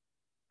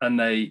 and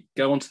they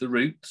go onto the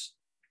roots,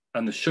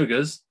 and the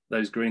sugars,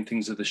 those green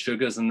things are the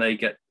sugars, and they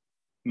get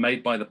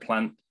made by the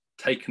plant,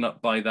 taken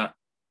up by that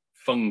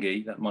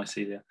fungi, that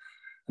mycelia,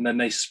 and then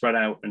they spread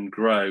out and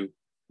grow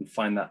and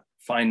find that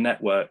fine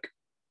network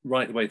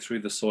right the way through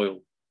the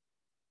soil.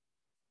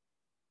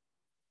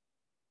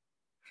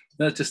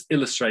 That just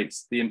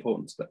illustrates the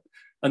importance of it.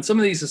 And some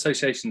of these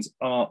associations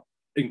are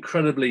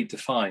incredibly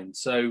defined.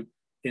 So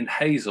in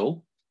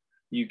hazel,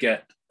 you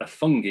get a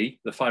fungi,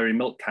 the fiery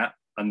milkcap,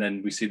 and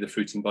then we see the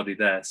fruiting body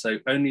there. So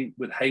only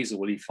with hazel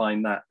will you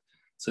find that.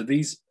 So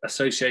these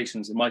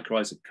associations of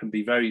mycorrhiza can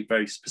be very,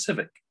 very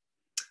specific.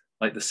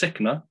 Like the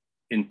cycna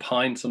in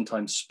pine,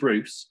 sometimes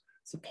spruce,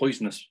 it's a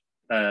poisonous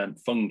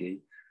fungi,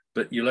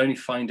 but you'll only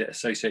find it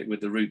associated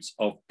with the roots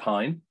of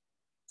pine.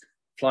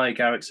 Fly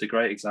agaric's a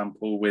great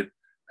example with,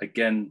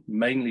 again,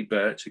 mainly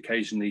birch,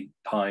 occasionally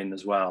pine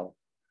as well.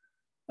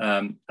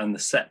 And the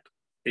sep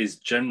is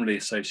generally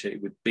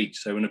associated with beech.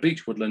 So in a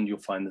beech woodland, you'll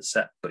find the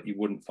sep, but you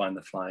wouldn't find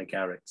the fly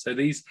agaric. So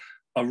these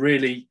are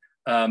really,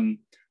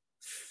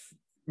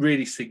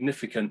 really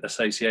significant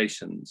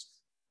associations.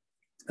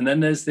 And then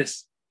there's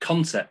this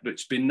concept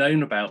which has been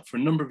known about for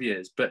a number of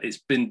years, but it's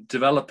been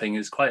developing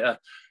as quite a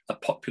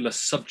popular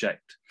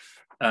subject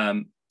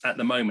at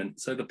the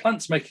moment. So the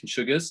plant's making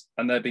sugars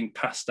and they're being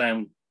passed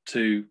down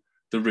to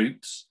the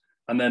roots.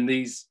 And then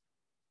these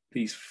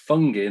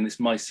fungi and this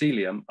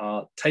mycelium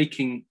are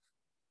taking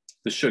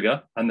the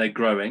sugar and they're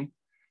growing,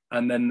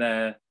 and then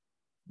they're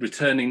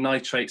returning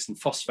nitrates and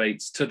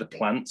phosphates to the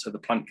plant so the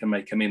plant can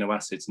make amino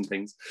acids and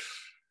things.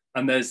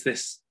 And there's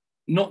this,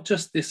 not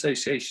just the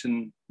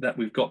association that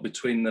we've got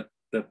between the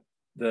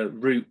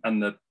root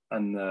and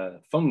the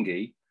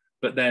fungi,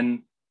 but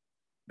then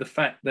the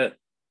fact that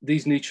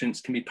these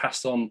nutrients can be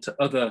passed on to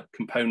other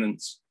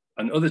components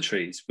and other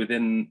trees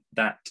within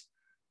that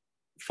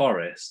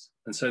forest.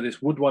 And so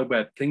this wood wide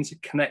web, things are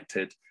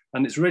connected,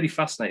 and it's really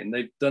fascinating.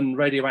 They've done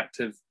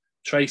radioactive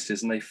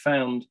traces and they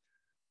found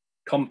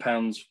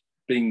compounds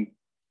being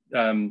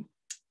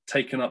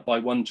taken up by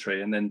one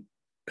tree and then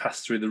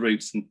passed through the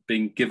roots and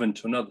being given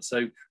to another.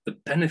 So the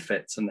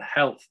benefits and the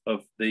health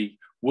of the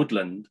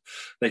woodland,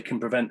 they can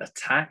prevent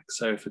attack.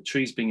 So if a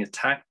tree's being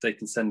attacked, they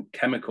can send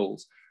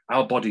chemicals.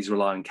 Our bodies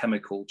rely on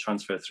chemical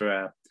transfer through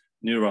our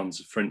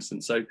neurons, for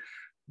instance. So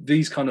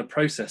these kind of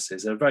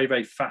processes are very,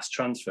 very fast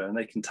transfer, and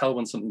they can tell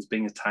when something's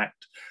being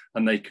attacked,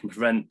 and they can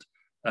prevent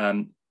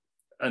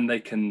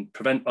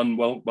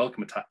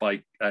unwelcome attack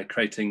by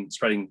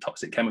spreading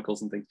toxic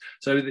chemicals and things.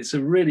 So it's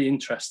a really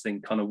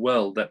interesting kind of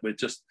world that we're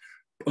just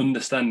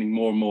understanding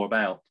more and more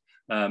about.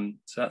 So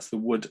that's the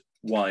wood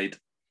wide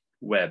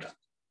web.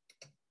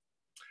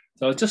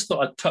 So I just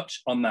thought I'd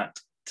touch on that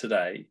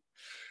today.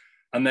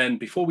 And then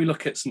before we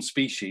look at some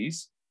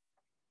species,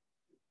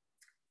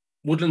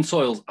 woodland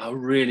soils are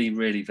really,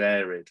 really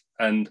varied.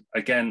 And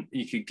again,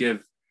 you could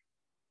give,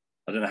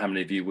 I don't know how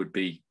many of you would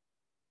be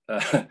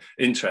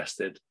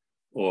interested,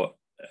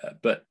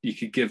 but you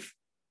could give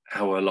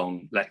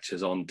hour-long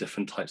lectures on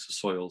different types of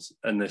soils.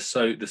 And the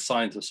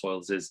science of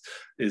soils is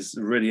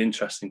a really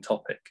interesting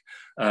topic.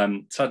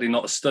 Sadly,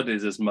 not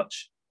studied as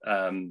much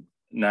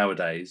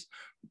nowadays,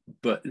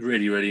 but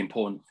really, really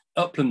important.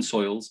 Upland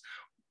soils,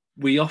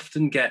 we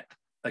often get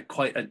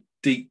quite a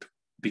deep,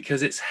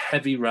 because it's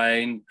heavy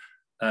rain,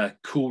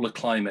 cooler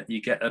climate,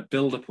 you get a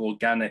build-up of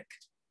organic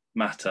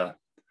matter.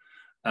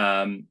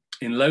 In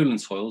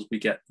lowland soils, we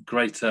get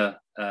greater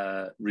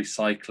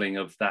recycling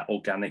of that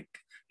organic.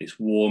 It's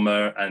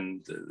warmer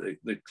and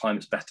the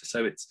climate's better.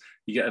 So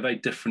you get a very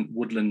different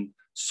woodland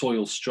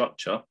soil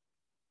structure.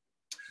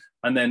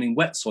 And then in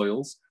wet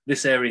soils,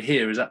 this area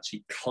here is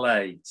actually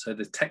clay. So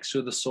the texture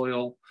of the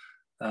soil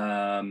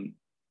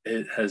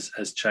it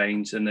has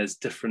changed, and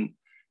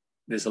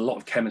there's a lot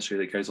of chemistry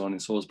that goes on in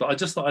soils. But I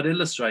just thought I'd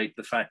illustrate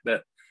the fact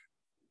that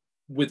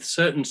with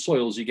certain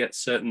soils, you get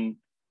certain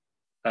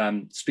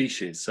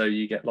species. So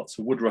you get lots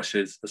of wood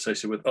rushes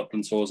associated with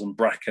upland soils and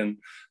bracken,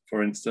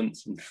 for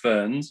instance, and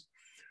ferns.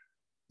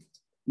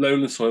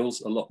 Lowland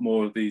soils, a lot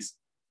more of these,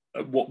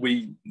 what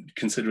we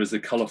consider as a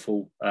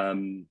colourful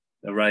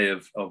array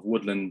of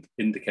woodland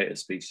indicator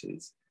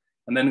species.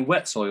 And then in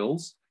wet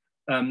soils,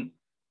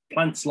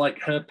 plants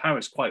like herb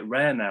Paris, quite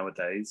rare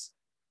nowadays.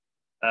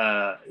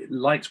 It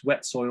likes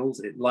wet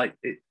soils.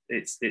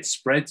 It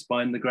spreads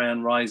behind the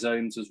ground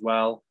rhizomes as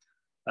well,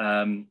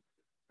 and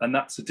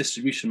that's a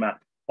distribution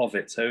map of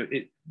it. So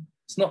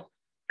it's not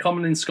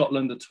common in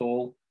Scotland at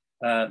all.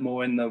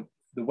 More in the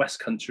West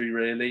Country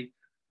really,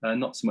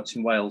 not so much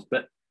in Wales.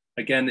 But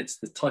again, it's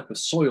the type of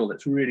soil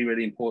that's really,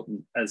 really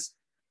important as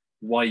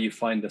why you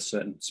find a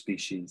certain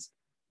species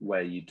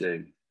where you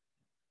do.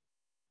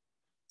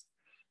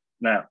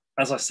 Now,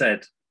 as I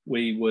said,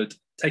 we would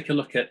take a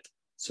look at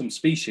some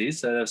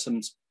species. So there's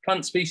some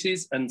plant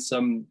species and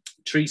some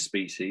tree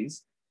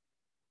species.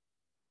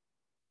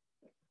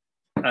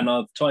 And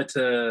I've tried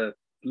to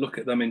look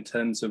at them in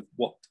terms of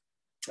what,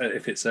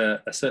 if it's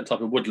a certain type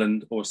of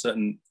woodland or a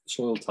certain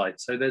soil type.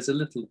 So there's a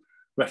little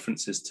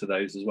references to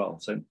those as well.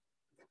 So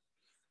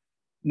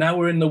now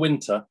we're in the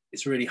winter,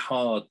 it's really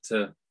hard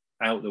to,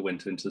 out the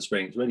winter into the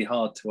spring, it's really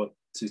hard to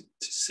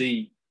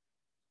see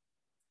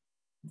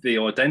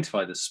or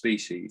identify the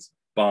species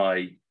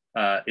by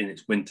in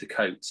its winter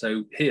coat.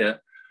 So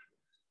here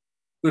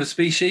we've got a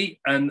species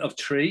of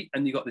tree,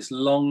 and you've got this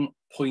long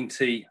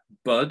pointy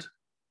bud,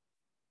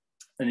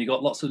 and you've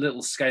got lots of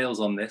little scales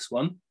on this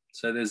one.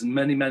 So there's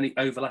many, many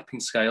overlapping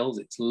scales.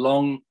 It's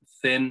long,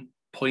 thin,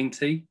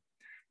 pointy,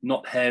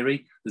 not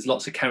hairy. There's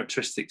lots of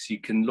characteristics you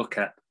can look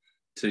at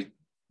to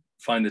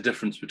find the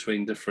difference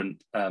between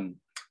different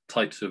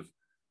types of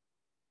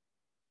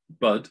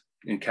bud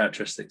in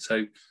characteristics.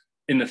 So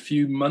in a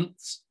few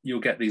months, you'll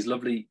get these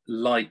lovely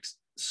light,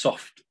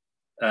 soft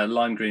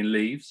lime green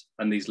leaves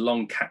and these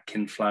long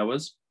catkin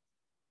flowers.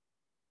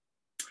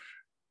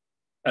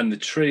 And the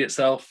tree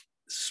itself,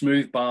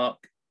 smooth bark,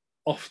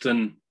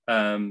 often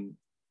been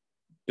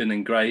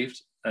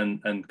engraved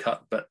and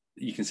cut, but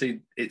you can see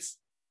it's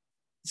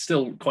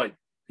still quite,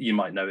 you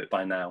might know it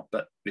by now,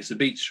 but it's a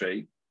beech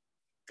tree.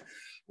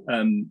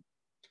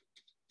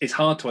 It's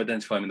hard to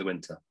identify them in the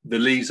winter. The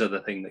leaves are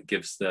the thing that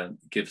gives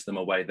them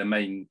away, the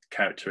main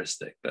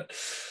characteristic. But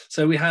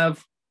so we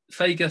have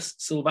Fagus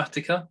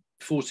sylvatica,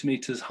 40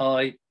 meters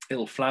high.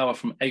 It'll flower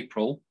from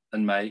April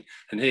and May.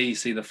 And here you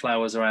see the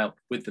flowers are out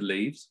with the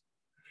leaves.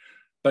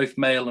 Both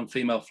male and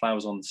female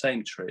flowers on the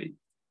same tree.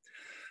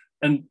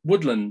 And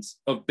woodlands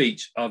of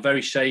beech are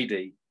very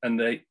shady, and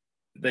they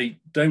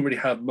don't really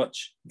have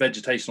much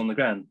vegetation on the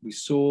ground. We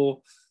saw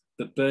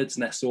the bird's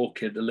nest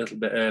orchid a little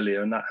bit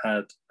earlier, and that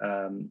had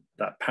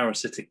that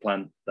parasitic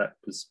plant that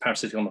was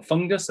parasitic on the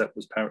fungus, that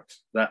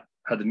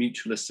had a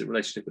mutualistic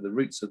relationship with the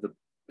roots of the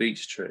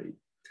beech tree.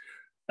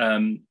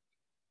 So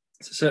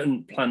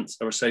certain plants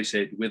are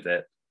associated with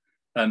it,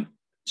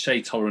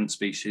 shade tolerant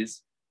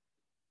species.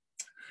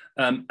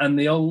 And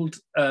the old,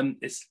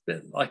 it's a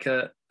bit like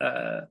a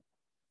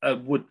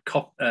wood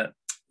the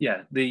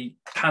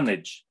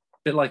panage, a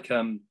bit like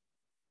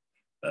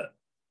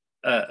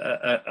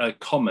a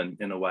common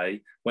in a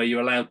way, where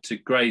you're allowed to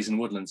graze in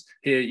woodlands.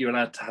 Here you're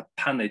allowed to have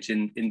panage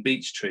in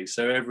beech trees.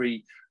 So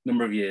every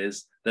number of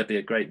years there'd be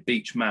a great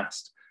beech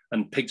mast,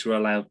 and pigs were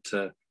allowed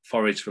to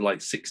forage for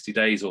like 60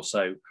 days or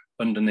so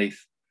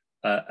underneath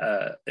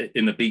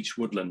in the beech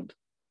woodland.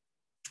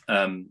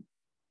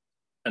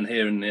 And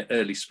here in the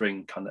early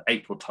spring, kind of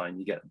April time,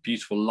 you get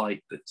beautiful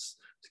light that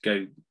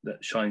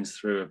shines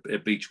through a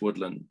beech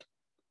woodland.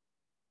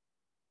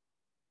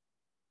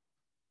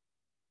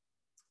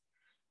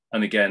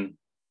 And again,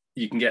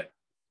 you can get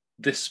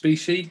this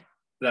species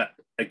that,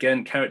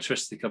 again,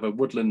 characteristic of a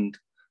woodland.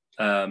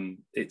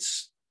 It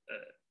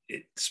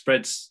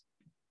spreads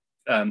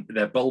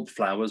their bulb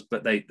flowers,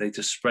 but they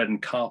just spread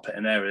and carpet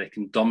an area. They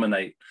can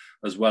dominate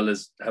as well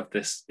as have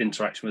this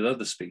interaction with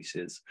other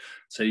species.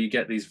 So you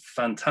get these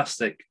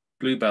fantastic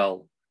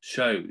bluebell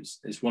shows.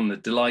 It's one of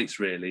the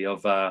delights really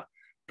of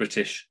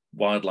British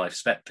wildlife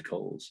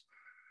spectacles.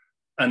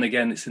 And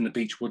again, it's in the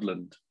beech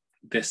woodland,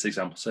 this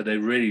example. So they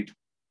really,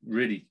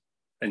 really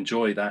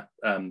enjoy that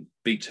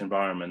beech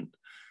environment.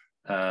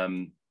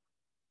 You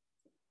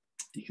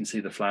can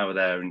see the flower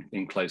there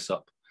in close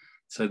up.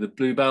 So the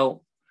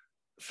bluebell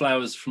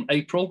flowers from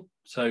April,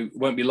 so it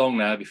won't be long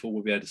now before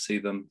we'll be able to see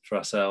them for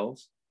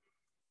ourselves.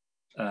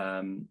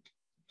 It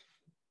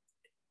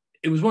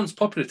was once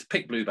popular to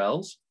pick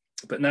bluebells,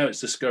 but now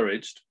it's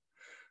discouraged.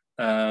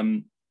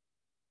 And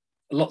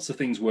lots of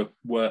things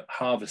were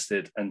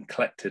harvested and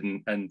collected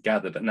and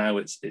gathered, but now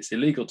it's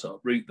illegal to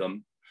uproot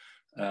them.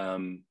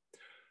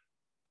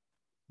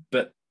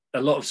 But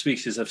a lot of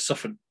species have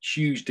suffered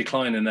huge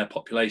decline in their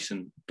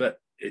population, but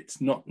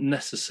it's not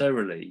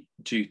necessarily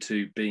due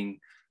to being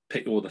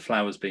picked or the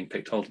flowers being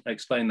picked. I'll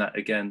explain that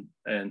again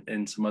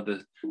in some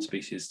other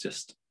species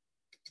just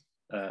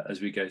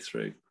as we go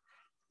through.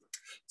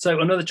 So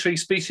another tree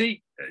species,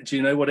 do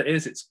you know what it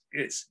is?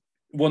 It's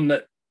one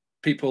that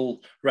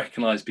people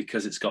recognize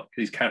because it's got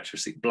these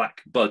characteristic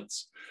black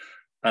buds,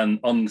 and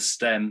on the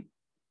stem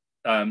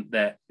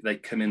they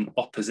come in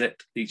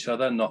opposite each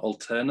other, not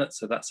alternate,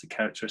 so that's a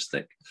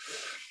characteristic.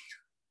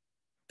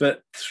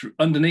 But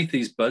underneath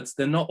these buds,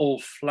 they're not all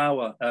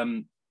flower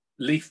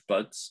leaf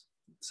buds,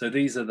 so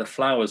these are the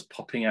flowers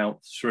popping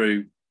out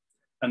through,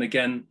 and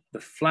again the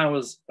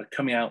flowers are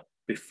coming out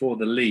before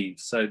the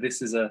leaves. So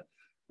this is a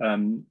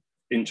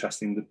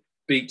interesting. The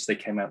beech, they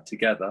came out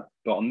together,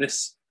 but on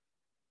this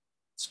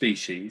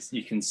species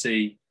you can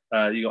see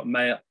you got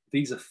male,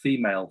 these are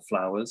female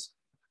flowers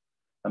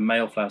and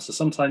male flowers. So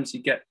sometimes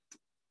you get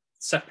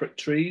separate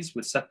trees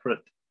with separate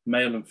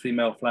male and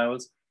female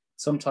flowers.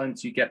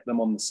 Sometimes you get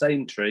them on the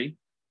same tree,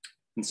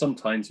 and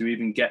sometimes you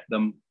even get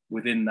them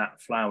within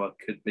that flower,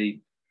 could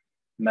be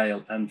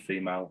male and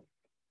female.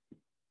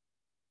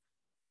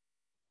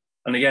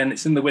 And again,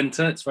 it's in the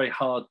winter, it's very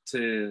hard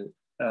to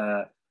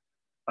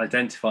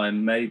identify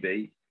them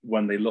maybe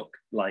when they look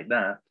like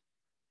that,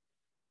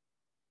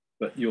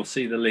 but you'll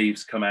see the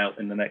leaves come out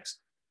in the next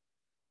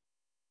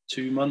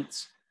 2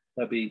 months.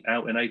 They'll be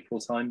out in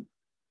April time.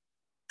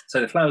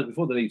 So the flowers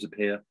before the leaves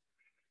appear,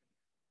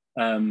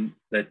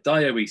 they're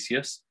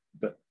dioecious,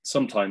 but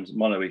sometimes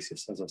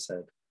monoecious, as I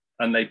said,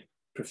 and they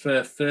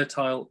prefer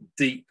fertile,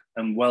 deep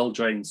and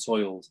well-drained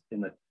soils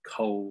in a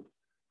cold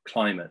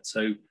climate.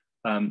 So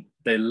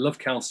they love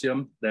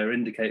calcium. They're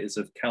indicators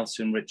of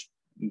calcium-rich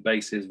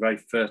bases, very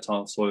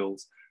fertile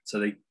soils. So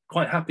they're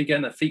quite happy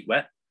getting their feet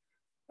wet,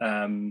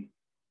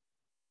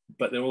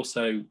 but they're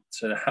also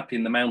sort of happy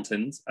in the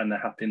mountains and they're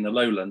happy in the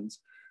lowlands.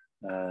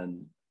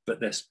 But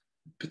they're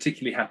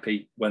particularly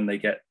happy when they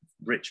get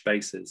rich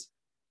bases.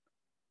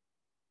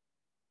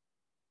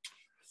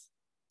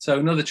 So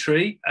another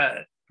tree,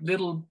 a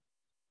little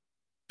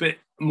bit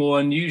more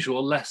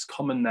unusual, less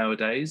common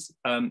nowadays.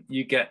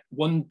 You get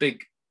one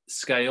big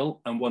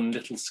scale and one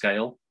little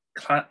scale,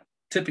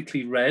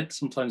 typically red,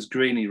 sometimes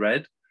greeny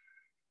red.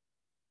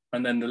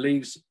 And then the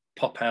leaves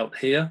pop out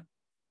here.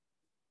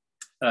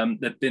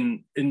 They've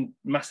been in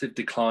massive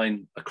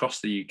decline across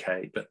the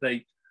UK, but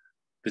the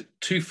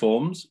two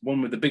forms,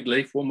 one with a big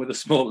leaf, one with a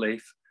small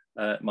leaf,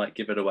 might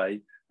give it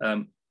away.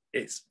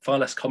 It's far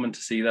less common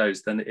to see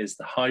those than it is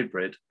the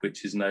hybrid,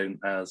 which is known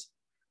as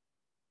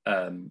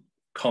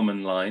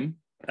common lime.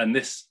 And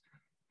this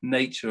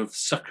nature of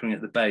suckering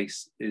at the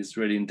base is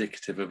really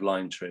indicative of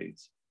lime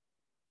trees.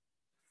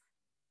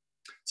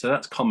 So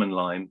that's common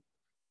lime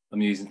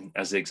I'm using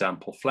as the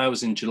example.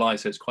 Flowers in July,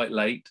 so it's quite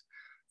late.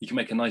 You can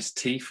make a nice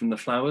tea from the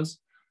flowers.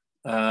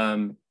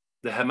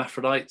 The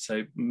hermaphrodite,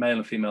 so male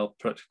and female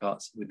productive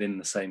parts within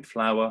the same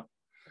flower.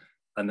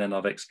 And then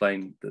I've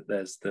explained that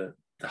there's the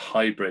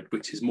hybrid,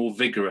 which is more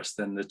vigorous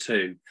than the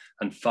two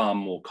and far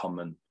more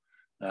common.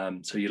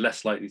 So you're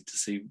less likely to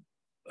see,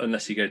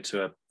 unless you go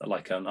to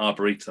like an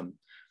arboretum,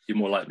 you're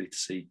more likely to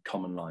see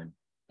common lime.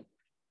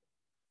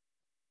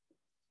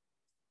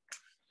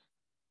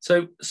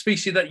 So a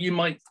species that you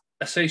might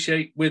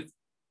associate with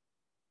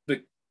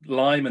the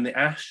lime and the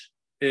ash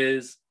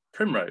is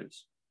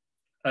primrose.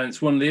 And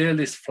it's one of the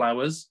earliest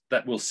flowers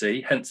that we'll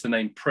see, hence the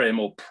name prim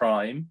or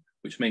prime,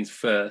 which means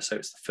first, so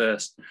it's the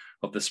first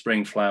of the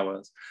spring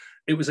flowers.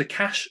 It was a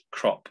cash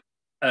crop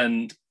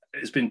and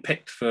it's been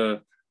picked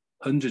for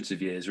hundreds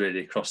of years really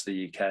across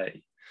the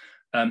UK.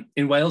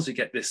 In Wales, you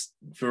get this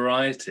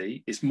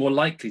variety. It's more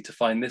likely to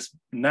find this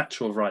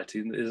natural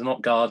variety. There's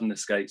not garden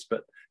escapes,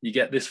 but you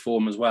get this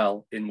form as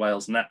well in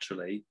Wales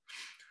naturally.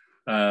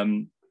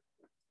 I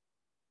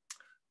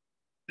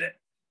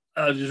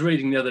was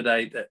reading the other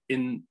day that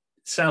in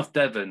South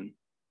Devon,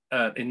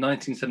 in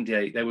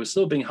 1978, they were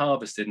still being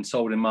harvested and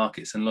sold in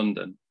markets in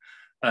London,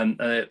 and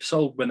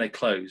sold when they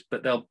closed,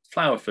 but they'll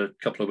flower for a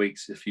couple of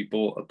weeks if you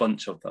bought a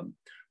bunch of them.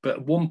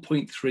 But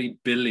 1.3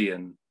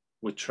 billion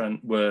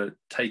were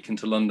taken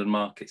to London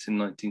markets in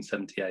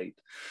 1978.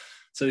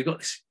 So they've got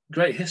this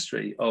great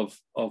history of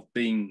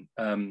being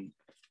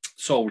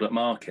sold at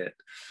market.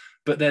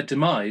 But their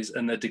demise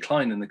and their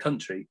decline in the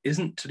country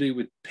isn't to do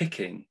with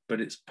picking,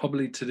 but it's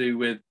probably to do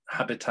with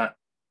habitat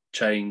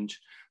change,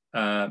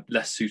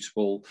 less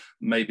suitable,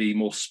 maybe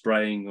more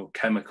spraying or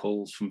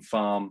chemicals from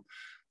farm.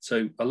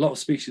 So a lot of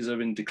species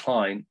are in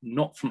decline,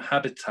 not from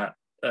habitat,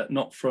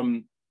 not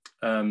from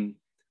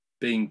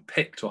being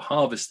picked or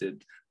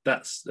harvested.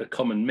 That's a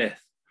common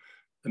myth,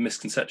 a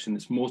misconception.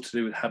 It's more to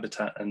do with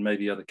habitat and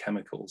maybe other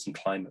chemicals and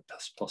climate,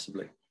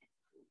 possibly.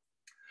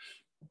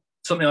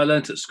 Something I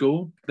learned at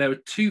school, there are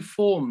two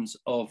forms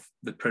of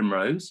the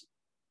primrose.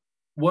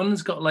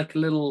 One's got like a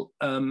little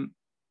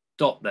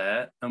dot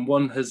there, and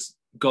one has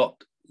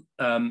got,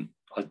 I'll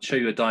show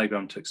you a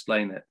diagram to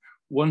explain it.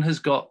 one has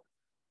got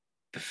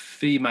the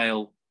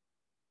female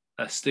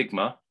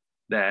stigma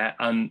there,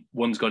 and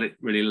one's got it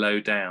really low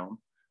down,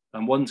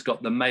 and one's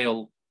got the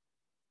male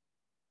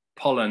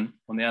pollen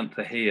on the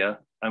anther here,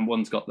 and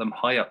one's got them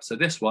high up. So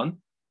this one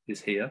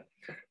is here,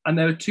 and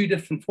there are two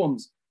different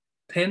forms,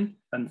 pin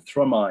and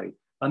thrummii,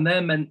 and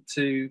they're meant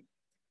to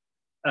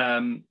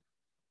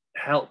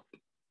help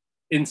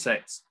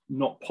insects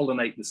not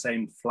pollinate the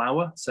same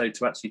flower, so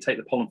to actually take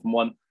the pollen from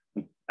one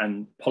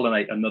and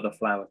pollinate another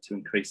flower to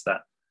increase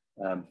that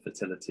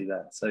fertility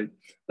there. So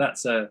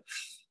that's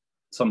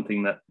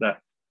something that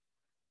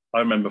I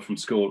remember from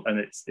school, and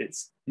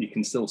it's you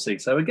can still see.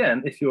 So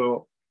again, if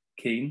you're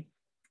keen,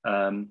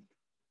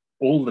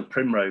 all the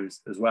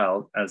primrose as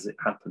well, as it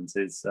happens,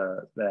 is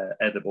they're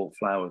edible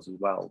flowers as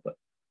well,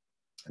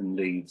 and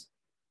leaves.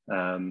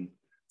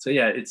 So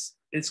yeah,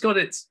 it's got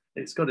its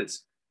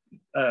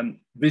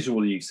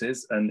visual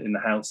uses and in the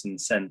house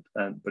and scent,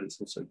 but it's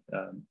also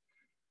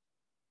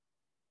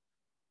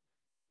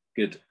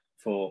good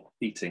for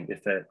eating.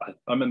 If I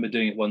remember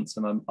doing it once,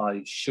 and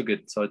I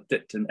sugared, so I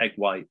dipped in egg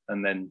white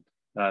and then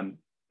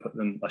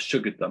I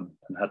sugared them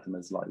and had them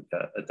as like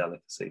a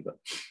delicacy. But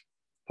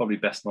probably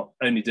best not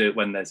only do it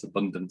when there's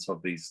abundance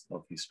of these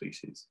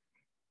species.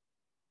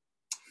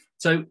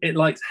 So it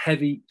likes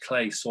heavy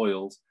clay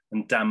soils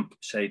and damp,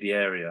 shady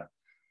area,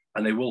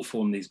 and they will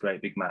form these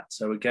great big mats.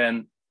 So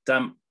again,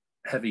 damp,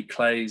 heavy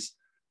clays,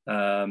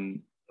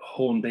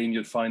 hornbeam,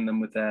 you'd find them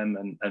with them,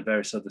 and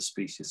various other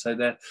species. So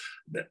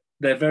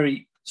they're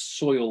very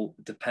soil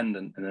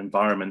dependent and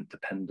environment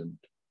dependent.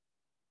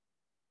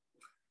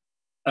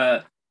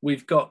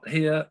 We've got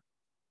here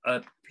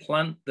a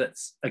plant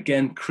that's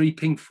again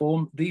creeping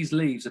form. These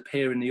leaves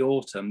appear in the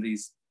autumn.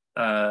 These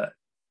the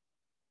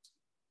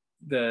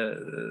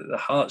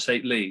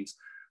heart-shaped leaves.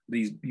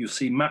 These you'll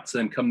see mats of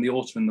them come in the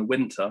autumn and the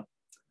winter,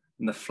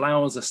 and the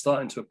flowers are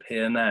starting to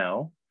appear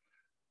now.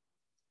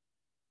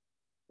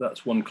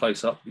 That's one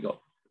close up.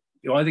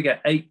 You either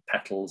get 8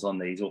 petals on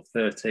these or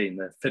 13.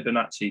 The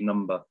Fibonacci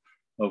number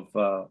of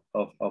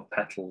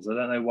petals. I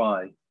don't know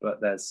why, but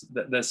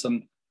there's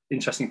some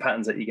interesting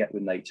patterns that you get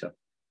with nature,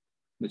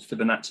 which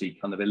Fibonacci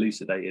kind of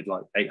elucidated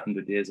like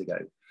 800 years ago.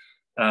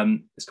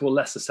 It's called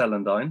lesser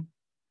celandine.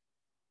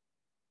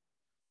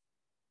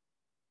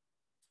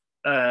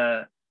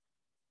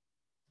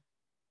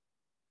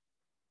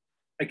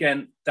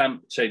 Again,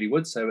 damp, shady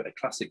wood, so a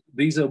classic.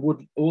 These are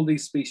wood. All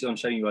these species I'm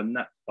showing you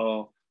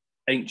are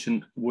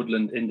ancient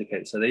woodland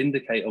indicators. So they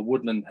indicate a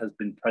woodland has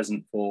been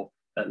present for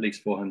at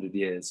least 400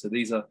 years. So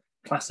these are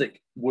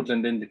classic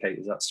woodland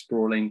indicators, that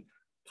sprawling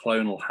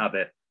clonal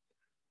habit.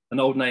 An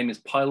old name is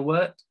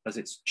pilewort, as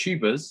its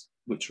tubers,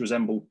 which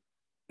resemble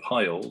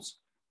piles,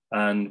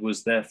 and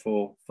was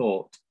therefore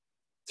thought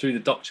through the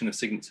doctrine of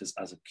signatures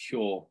as a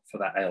cure for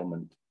that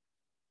ailment.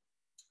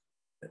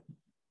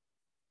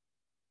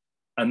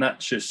 And that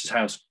just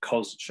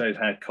showed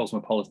how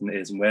cosmopolitan it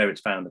is and where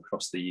it's found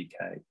across the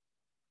UK.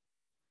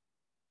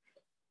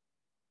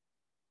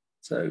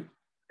 So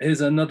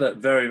here's another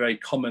very, very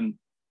common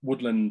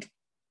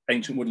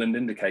ancient woodland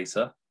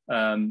indicator.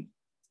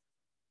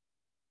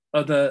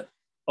 Other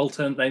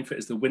alternate name for it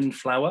is the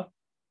windflower.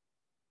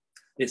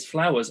 Its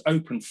flowers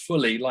open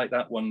fully, like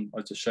that one I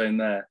was just showing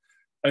there,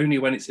 only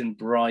when it's in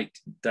bright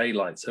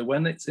daylight. So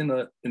when it's in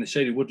the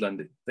shady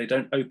woodland, they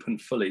don't open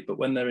fully, but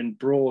when they're in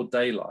broad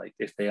daylight,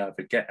 if they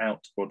ever get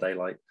out to broad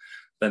daylight,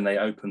 then they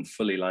open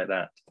fully like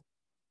that.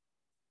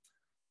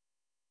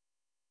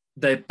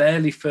 They're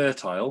barely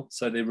fertile,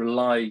 so they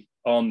rely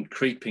on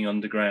creeping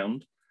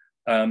underground,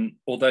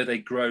 although they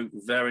grow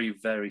very,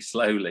 very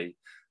slowly,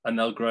 and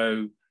they'll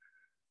grow,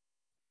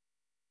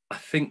 I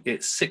think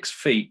it's 6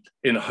 feet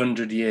in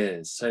 100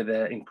 years. So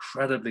they're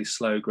incredibly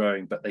slow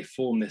growing, but they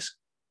form this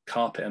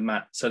carpet and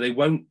mat. So they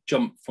won't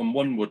jump from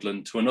one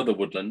woodland to another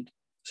woodland.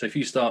 So if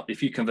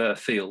you convert a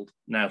field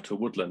now to a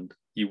woodland,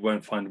 you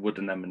won't find wood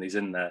anemones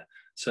in there,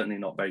 certainly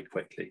not very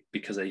quickly,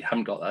 because they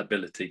haven't got that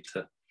ability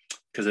to,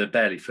 because they're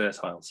barely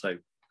fertile. So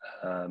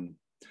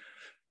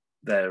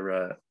they're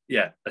a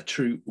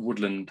true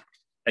woodland,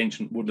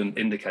 ancient woodland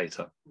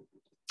indicator.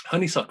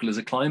 Honeysuckle is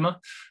a climber,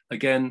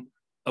 again,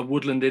 a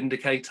woodland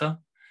indicator.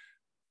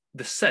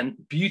 The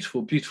scent,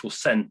 beautiful, beautiful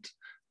scent.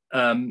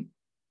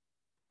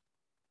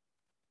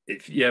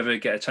 If you ever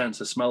get a chance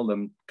to smell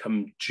them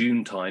come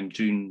June time,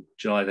 June,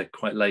 July, they're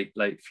quite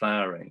late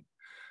flowering.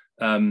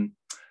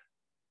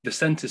 The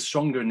scent is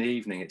stronger in the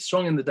evening. It's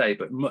strong in the day,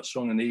 but much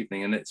stronger in the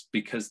evening, and it's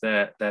because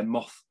they're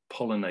moth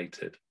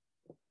pollinated.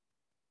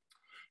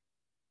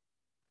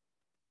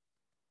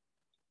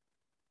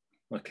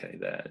 Okay,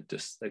 there, it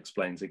just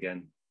explains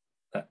again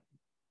that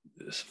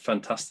it's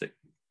fantastic,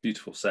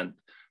 beautiful scent,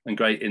 and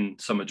great in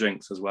summer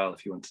drinks as well,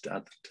 if you wanted to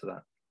add to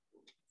that.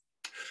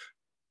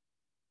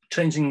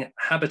 Changing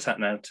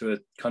habitat now to a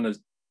kind of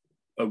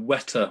a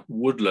wetter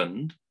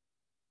woodland,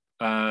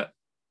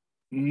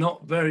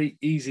 not very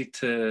easy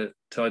to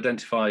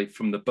identify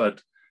from the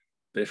bud,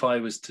 but if I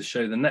was to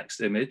show the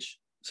next image,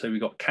 so we've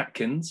got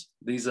catkins.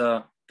 These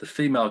are the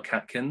female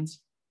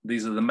catkins.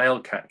 These are the male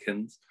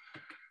catkins.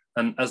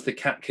 And as the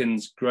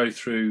catkins grow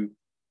through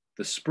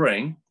the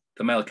spring,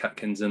 the male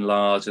catkins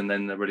enlarge and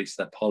then they release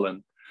their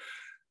pollen.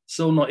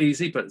 Still not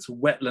easy, but it's a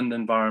wetland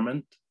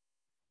environment.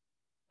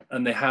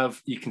 And they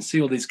have, you can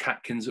see all these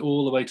catkins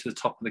all the way to the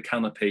top of the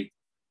canopy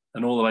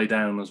and all the way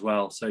down as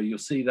well. So you'll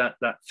see that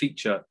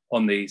feature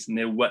on these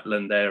near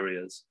wetland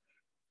areas,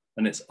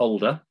 and it's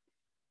older.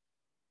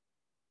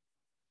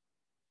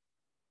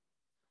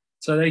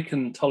 So they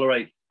can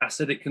tolerate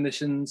acidic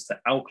conditions to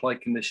alkali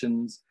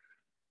conditions.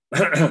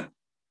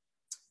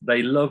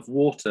 They love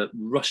water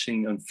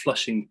rushing and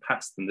flushing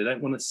past them. They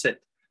don't want to sit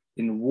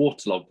in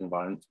waterlogged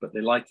environments, but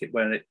they like it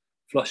where it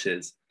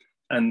flushes.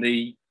 And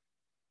the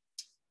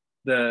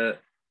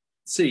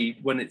seed,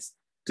 when it's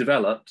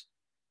developed,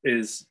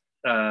 is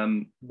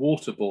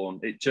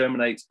waterborne. It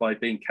germinates by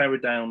being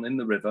carried down in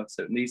the river,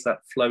 so it needs that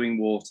flowing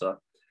water,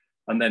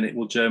 and then it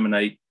will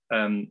germinate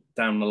down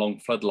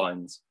along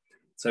floodlines.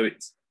 So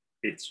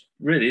it's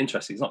really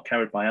interesting. It's not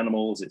carried by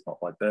animals, it's not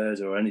by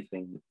birds or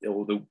anything,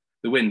 or the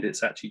wind.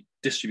 It's actually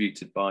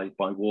distributed by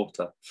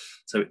water.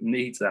 So it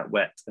needs that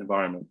wet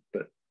environment,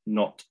 but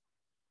not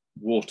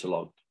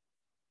waterlogged.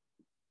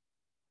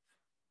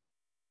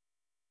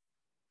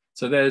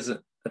 So there's a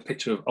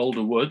picture of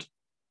older wood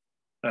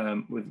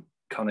with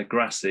kind of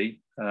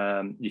grassy.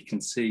 You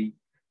can see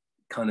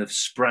kind of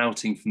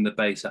sprouting from the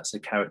base. That's a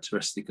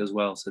characteristic as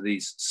well. So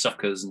these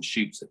suckers and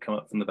shoots that come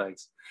up from the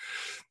base.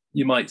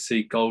 You might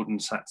see golden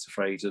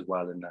saxifrage as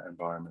well in that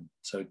environment.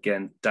 So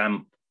again,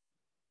 damp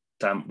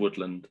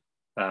woodland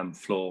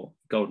floor.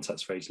 Golden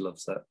saxifrage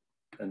loves that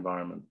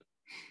environment,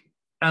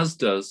 as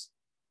does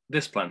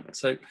this plant.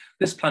 So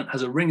this plant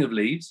has a ring of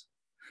leaves,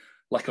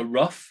 like a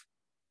ruff.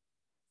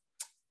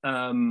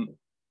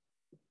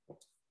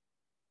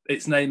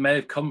 Its name may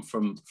have come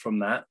from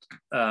that,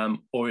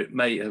 or it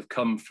may have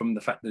come from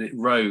the fact that it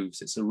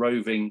roves. It's a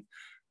roving,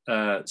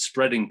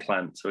 spreading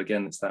plant. So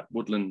again, it's that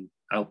woodland,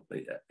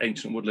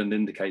 ancient woodland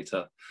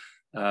indicator.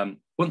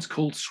 Once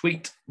called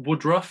sweet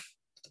woodruff,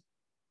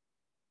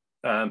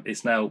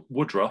 it's now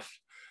woodruff.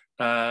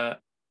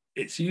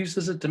 It's used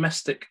as a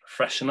domestic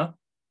freshener,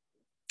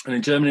 and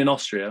in Germany and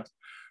Austria,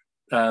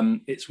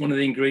 it's one of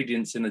the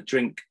ingredients in a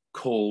drink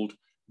called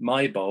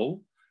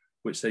Maibol,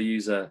 which they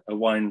use a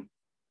wine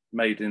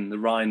made in the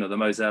Rhine or the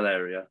Moselle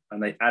area,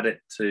 and they add it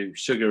to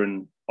sugar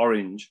and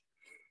orange,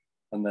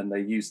 and then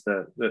they use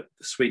the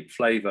sweet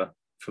flavour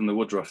from the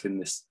woodruff in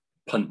this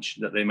punch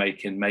that they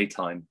make in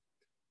Maytime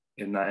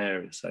in that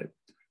area. So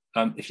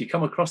if you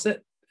come across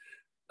it,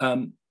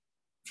 4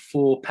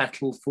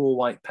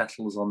 white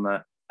petals on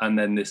that, and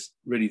then this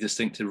really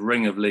distinctive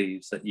ring of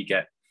leaves that you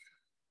get.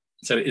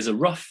 So it is a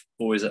ruff,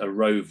 or is it a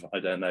rove? I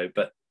don't know,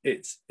 but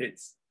it's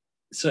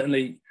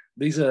certainly,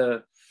 these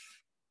are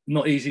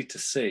not easy to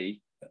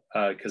see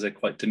because they're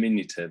quite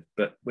diminutive,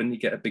 but when you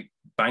get a big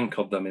bank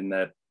of them in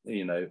there,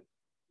 you know,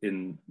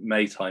 in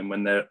Maytime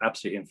when they're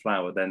absolutely in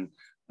flower, then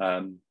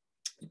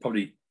you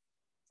probably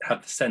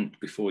have the scent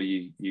before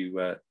you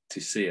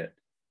to see it.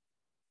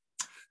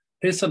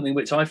 Here's something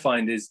which I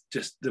find is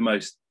just the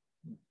most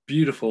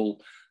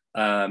beautiful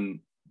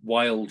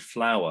wild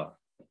flower,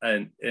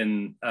 and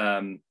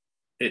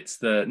it's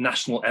the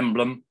national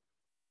emblem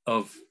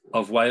of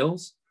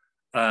Wales,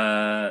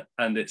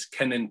 and it's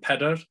Cennin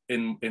Pedr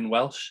in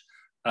Welsh.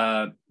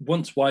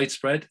 Once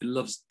widespread, it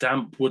loves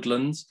damp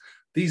woodlands.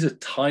 These are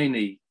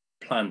tiny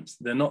plants.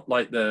 They're not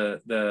like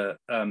the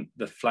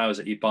flowers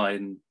that you buy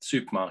in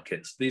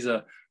supermarkets. These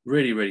are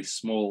really, really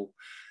small,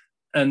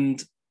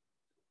 and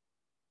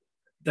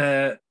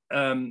they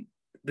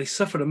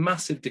suffered a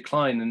massive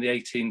decline in the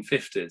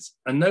 1850s,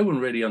 and no one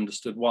really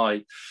understood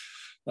why.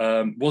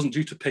 Wasn't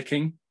due to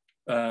picking,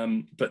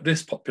 but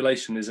this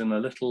population is in a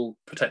little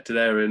protected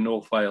area in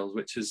North Wales,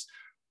 which has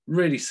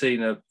really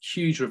seen a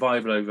huge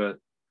revival over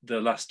the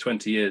last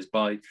 20 years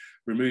by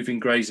removing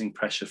grazing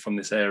pressure from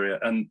this area,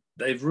 and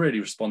they've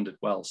really responded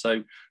well.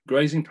 So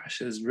grazing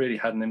pressure has really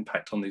had an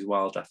impact on these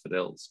wild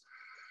daffodils.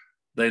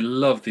 They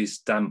love these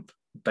damp,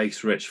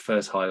 base-rich,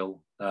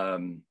 fertile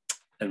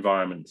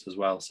environments as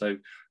well. So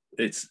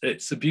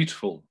it's a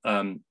beautiful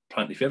plant.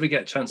 If you ever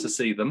get a chance to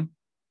see them,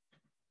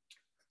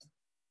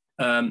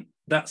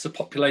 that's a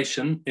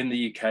population in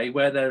the UK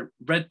where their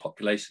red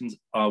populations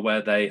are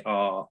where they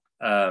are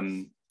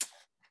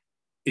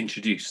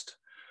introduced.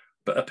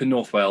 But up in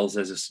North Wales,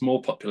 there's a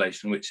small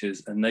population, which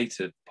is a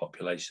native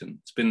population.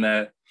 It's been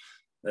there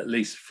at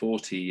least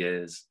 40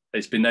 years.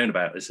 It's been known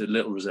about, it's a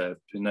little reserve,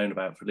 it's been known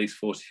about for at least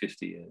 40,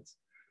 50 years.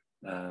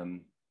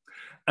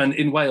 And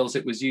in Wales,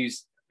 it was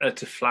used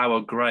to flower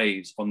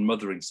graves on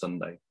Mothering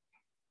Sunday.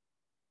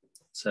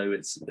 So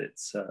it's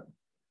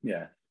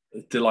yeah,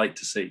 a delight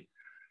to see.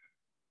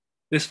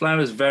 This flower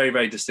is very,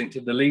 very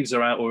distinctive. The leaves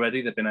are out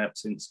already. They've been out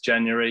since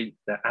January.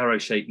 They're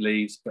arrow-shaped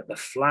leaves, but the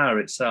flower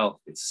itself,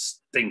 it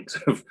stinks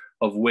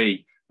of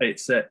wee.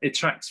 It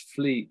attracts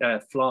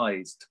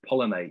flies to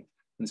pollinate.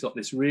 And it's got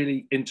this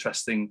really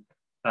interesting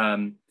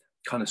kind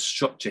of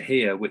structure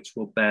here, which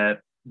will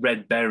bear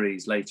red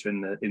berries later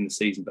in the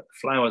season. But the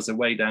flowers are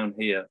way down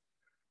here.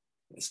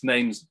 Its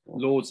name's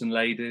Lords and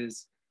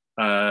Ladies,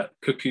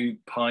 cuckoo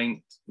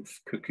pint,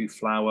 cuckoo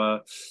flower,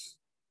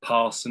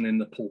 parson in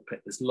the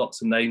pulpit. There's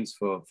lots of names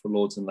for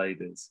lords and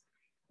ladies.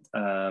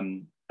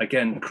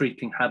 Again,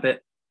 creeping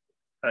habit,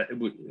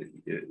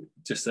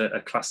 just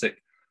a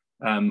classic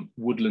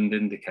woodland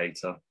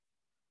indicator.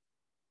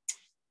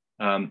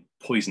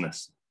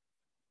 Poisonous,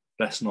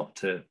 best not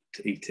to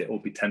eat it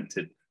or be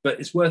tempted, but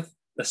it's worth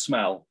a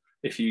smell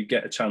if you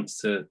get a chance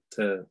to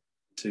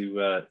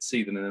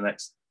see them in the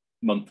next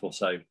month or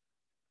so.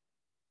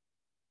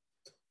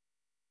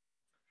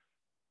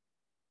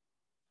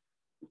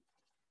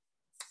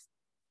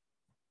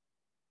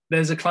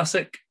 There's a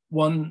classic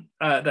one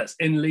that's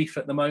in leaf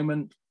at the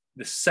moment.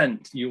 The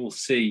scent you will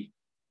see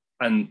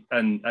and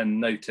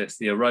notice,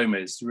 the aroma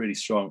is really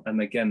strong. And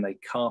again, they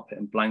carpet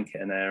and blanket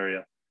an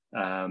area.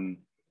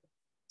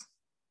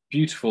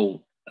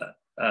 Beautiful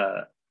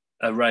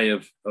array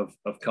of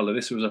colour.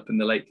 This was up in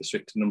the Lake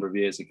District a number of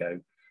years ago.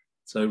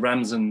 So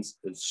Ramson's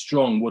a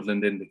strong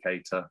woodland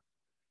indicator.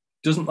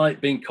 Doesn't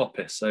like being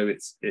coppice, so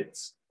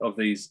it's of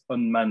these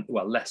unmanaged,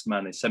 well, less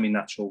managed,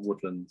 semi-natural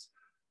woodlands.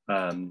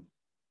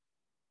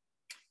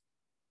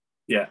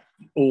 Yeah,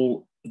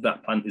 all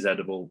that plant is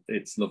edible.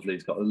 It's lovely.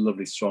 It's got a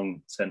lovely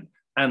strong scent.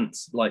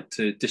 Ants like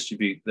to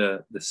distribute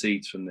the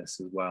seeds from this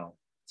as well.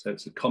 So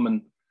it's a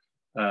common,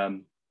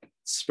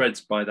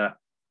 spreads by that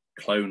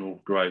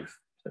clonal growth.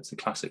 So it's a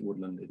classic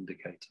woodland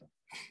indicator.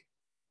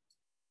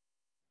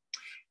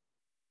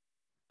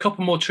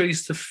 Couple more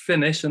trees to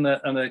finish, and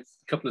a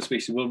couple of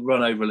species. We'll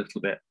run over a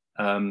little bit.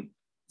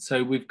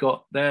 So we've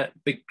got their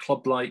big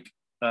club-like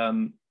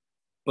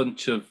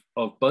bunch of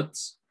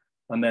buds,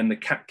 and then the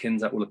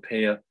catkins that will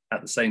appear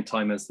at the same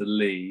time as the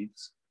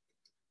leaves.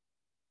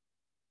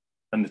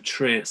 And the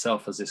tree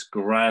itself has this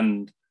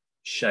grand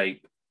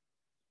shape,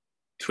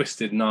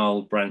 twisted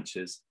gnarled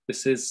branches.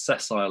 This is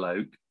sessile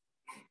oak,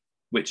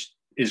 which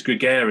is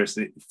gregarious.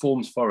 It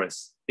forms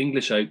forests.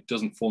 English oak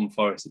doesn't form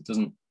forests. It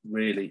doesn't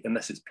really,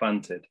 unless it's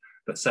planted,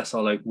 but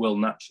sessile oak will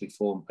naturally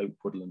form oak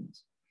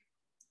woodlands.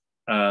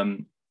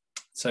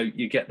 So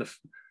you get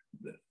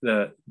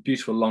the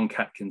beautiful long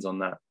catkins on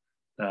that.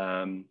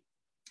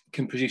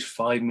 Can produce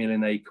 5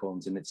 million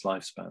acorns in its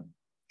lifespan,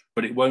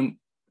 but it won't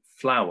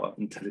flower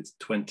until it's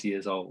 20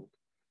 years old.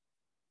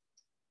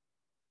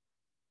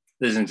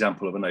 There's an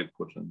example of an oak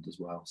woodland as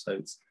well. So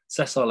it's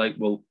sessile oak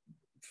will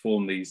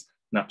form these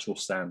natural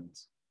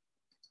stands.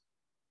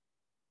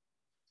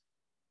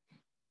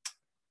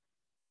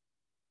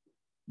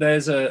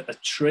 There's a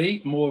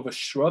tree, more of a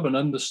shrub, an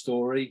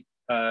understory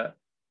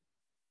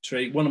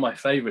tree. One of my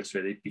favorites,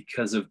 really,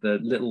 because of the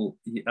little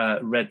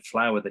red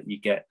flower that you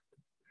get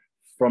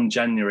from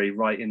January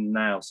right in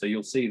now. So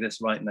you'll see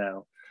this right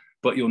now,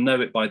 but you'll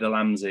know it by the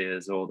lamb's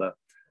ears or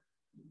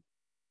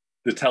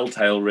the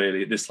telltale,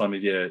 really, at this time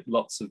of year.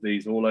 Lots of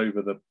these all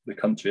over the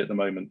country at the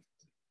moment.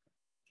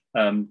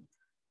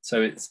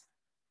 So it's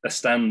a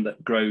stand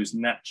that grows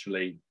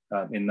naturally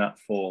in that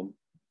form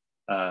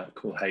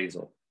called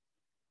hazel.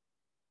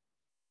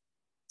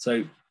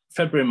 So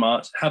February and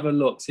March, have a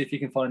look, see if you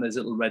can find those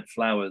little red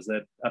flowers.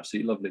 They're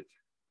absolutely lovely.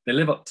 They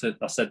live up to,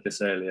 I said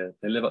this earlier,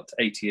 they live up to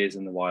 80 years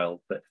in the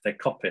wild, but if they're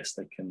coppice,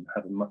 they can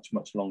have a much,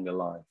 much longer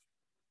life.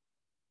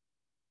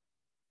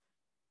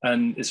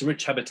 And it's a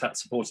rich habitat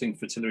supporting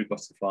fritillary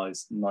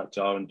butterflies,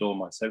 nightjar and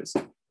dormice. So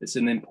it's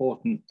an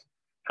important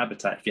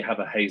habitat if you have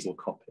a hazel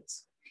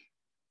coppice.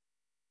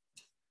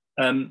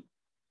 I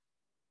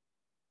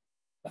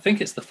think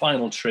it's the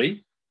final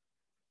tree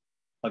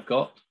I've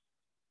got.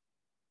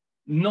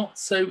 Not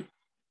so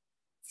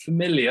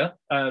familiar,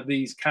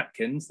 these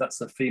catkins. That's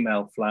the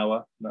female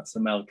flower, that's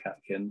the male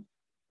catkin.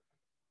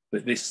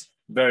 But this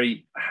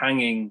very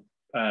hanging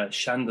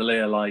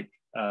chandelier-like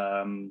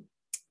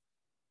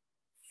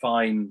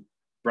fine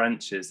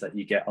branches that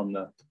you get on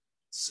the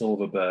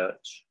silver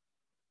birch,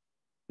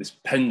 this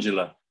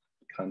pendular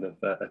kind of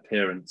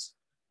appearance,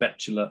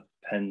 betula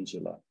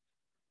pendula.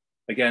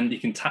 Again, you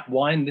can tap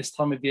wine this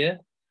time of year,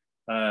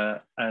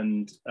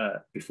 and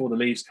before the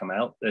leaves come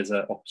out, there's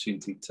an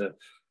opportunity to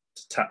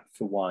tap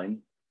for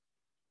wine.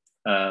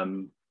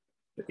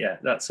 But yeah,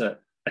 that's a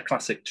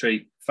classic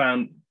tree,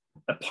 found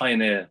a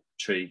pioneer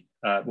tree,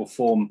 will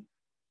form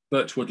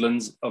birch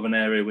woodlands of an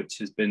area which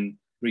has been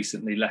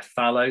recently left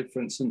fallow.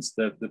 For instance,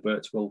 the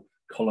birch will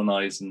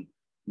colonize and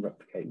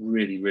replicate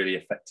really, really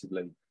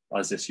effectively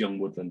as this young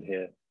woodland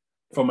here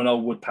from an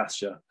old wood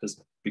pasture has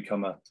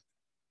become a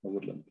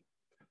woodland.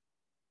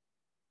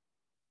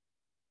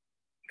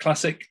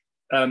 Classic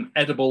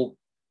edible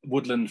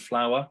woodland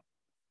flower,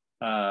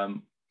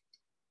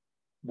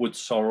 wood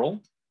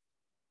sorrel.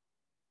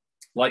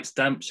 Likes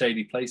damp,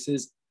 shady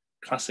places,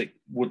 classic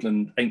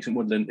woodland, ancient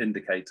woodland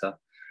indicator.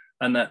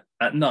 And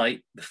at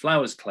night, the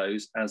flowers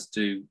close, as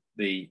do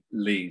the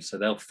leaves. So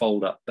they'll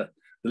fold up, but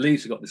the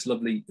leaves have got this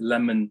lovely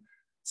lemon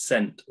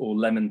scent or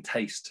lemon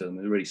taste to them,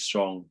 a really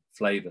strong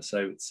flavor.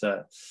 So it's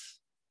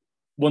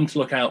one to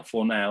look out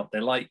for now. They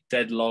like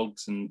dead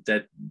logs and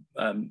dead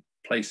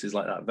places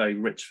like that, very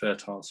rich,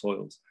 fertile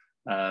soils.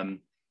 Yeah,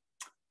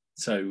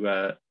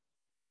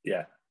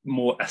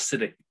 more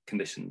acidic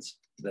conditions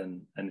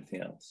than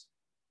anything else.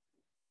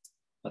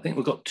 I think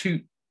we've got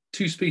two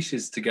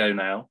species to go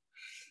now.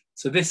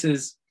 So this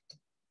is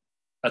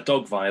a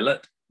dog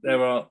violet.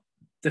 There are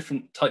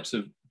different types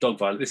of dog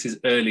violet. This is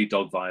early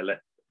dog violet.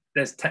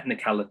 There's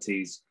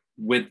technicalities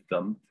with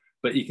them,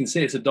 but you can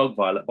see it's a dog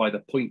violet by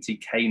the pointy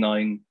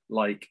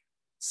canine-like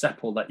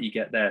sepal that you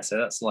get there. So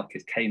that's like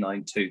a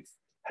canine tooth,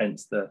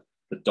 hence the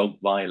dog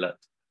violet.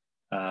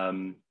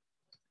 The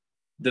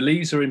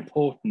leaves are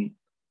important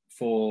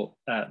for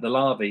the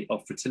larvae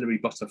of fritillary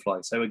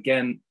butterflies. So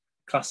again,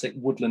 classic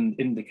woodland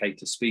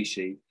indicator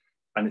species,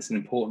 and it's an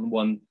important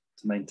one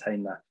to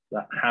maintain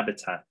that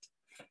habitat.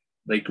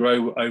 They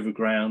grow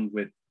overground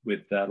with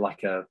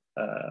like a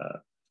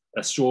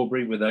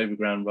strawberry with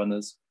overground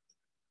runners,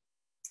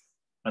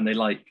 and they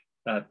like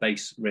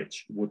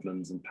base-rich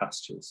woodlands and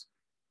pastures.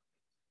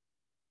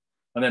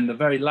 And then the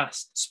very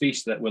last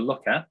species that we'll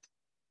look at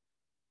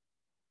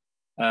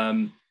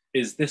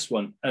is this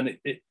one, and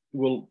it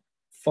will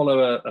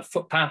follow a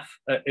footpath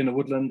in a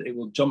woodland. It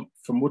will jump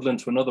from woodland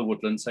to another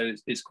woodland, so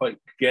it's quite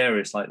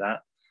gregarious like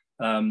that.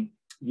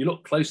 You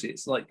look closely,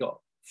 it's like got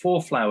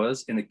 4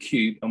 flowers in a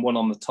cube and one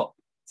on the top.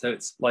 So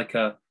it's like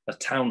a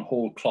town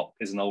hall clock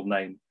is an old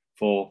name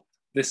for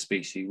this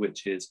species,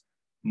 which is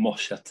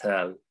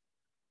Mochatel.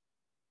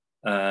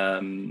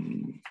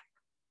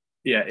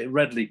 Yeah, it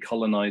readily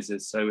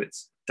colonizes, so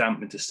it's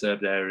damp and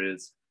disturbed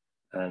areas,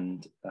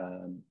 and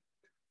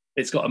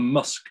it's got a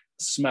musk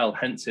smell,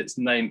 hence its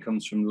name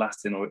comes from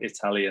Latin or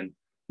Italian,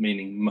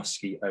 meaning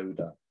musky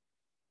odor.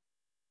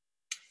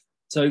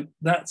 So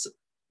that's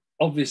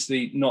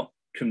obviously not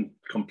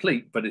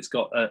complete, but it's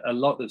got a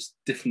lot of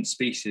different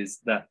species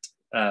that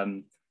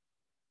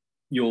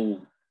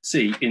you'll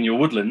see in your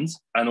woodlands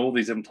and all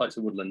these different types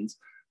of woodlands,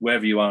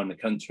 wherever you are in the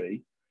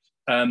country.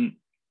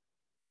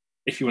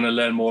 If you want to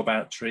learn more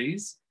about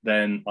trees,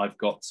 then I've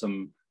got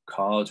some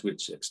cards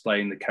which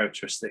explain the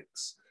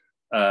characteristics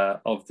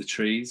of the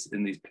trees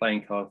in these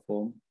playing card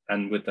form.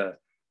 And with the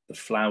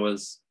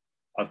flowers,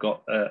 I've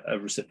got a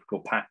reciprocal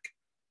pack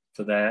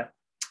for there.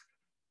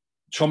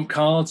 Trump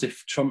cards,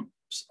 if trumps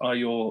are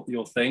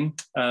your thing.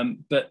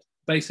 But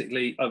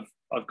basically,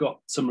 I've got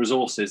some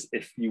resources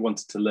if you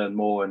wanted to learn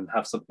more and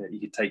have something that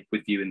you could take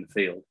with you in the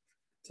field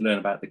to learn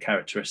about the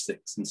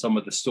characteristics and some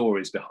of the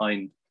stories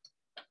behind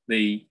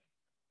the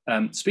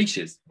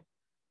species.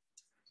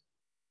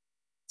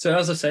 So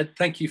as I said,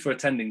 thank you for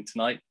attending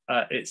tonight.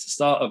 It's the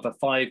start of a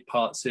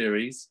 5-part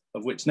series,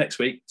 of which next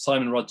week,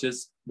 Simon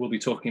Rogers will be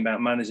talking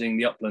about managing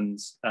the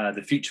uplands,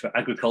 the future for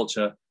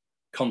agriculture,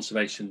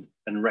 conservation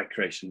and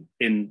recreation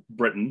in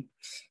Britain.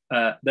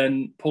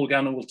 Then Paul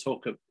Gannon will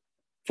talk at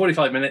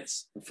 45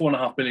 minutes,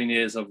 4.5 billion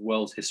years of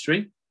world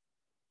history.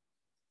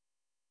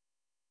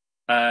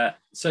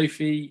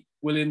 Sophie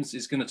Williams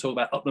is going to talk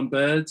about upland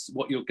birds,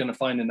 what you're going to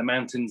find in the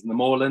mountains and the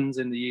moorlands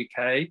in the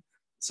UK.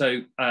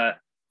 So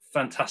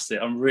fantastic.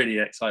 I'm really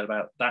excited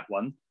about that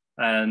one.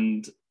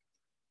 And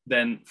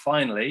then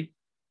finally,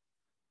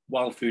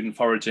 wild food and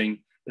foraging.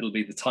 It'll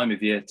be the time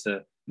of year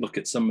to look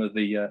at some of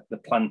the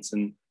plants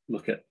and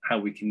look at how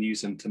we can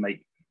use them to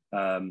make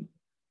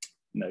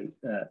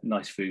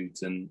nice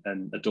foods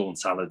and adorn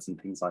salads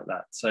and things like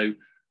that. So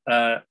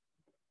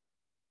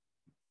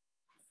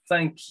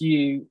thank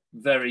you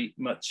very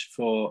much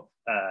for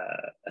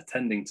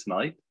attending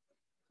tonight.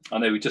 I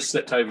know we just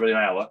slipped over an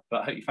hour,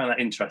 but I hope you found that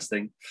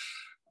interesting.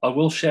 I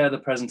will share the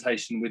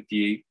presentation with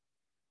you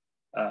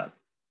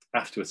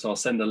afterwards, so I'll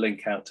send a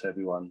link out to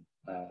everyone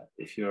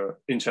if you're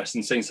interested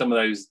in seeing some of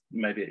those,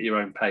 maybe at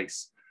your own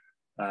pace.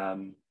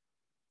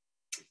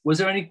 Was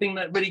there anything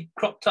that really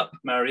cropped up,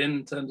 Marion,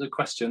 in terms of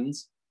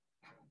questions?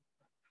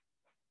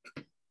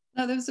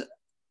 No,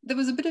 there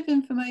was a bit of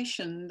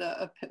information,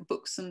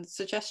 books and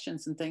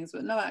suggestions and things,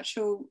 but no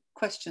actual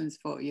questions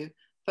for you.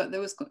 But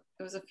there was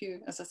a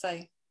few, as I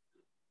say.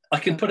 I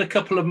can put a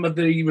couple of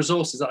the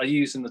resources that I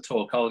use in the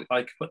talk.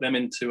 I can put them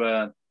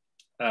into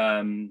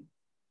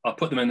I'll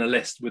put them in a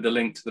list with a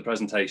link to the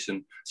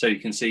presentation, so you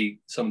can see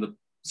some of the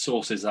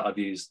sources that I've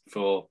used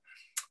for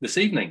this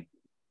evening.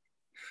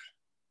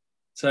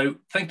 So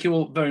thank you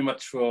all very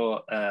much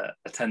for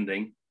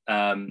attending.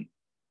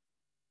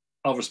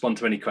 I'll respond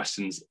to any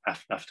questions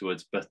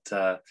afterwards,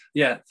 but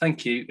yeah,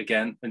 thank you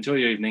again. Enjoy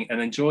your evening and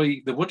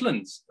enjoy the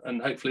woodlands.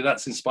 And hopefully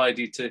that's inspired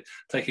you to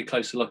take a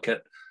closer look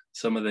at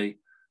some of the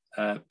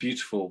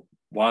beautiful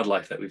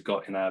wildlife that we've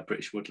got in our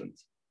British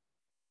woodlands.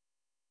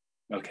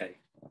 Okay,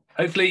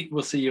 hopefully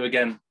we'll see you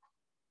again.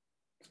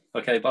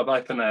 Okay,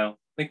 bye-bye for now.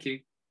 Thank you.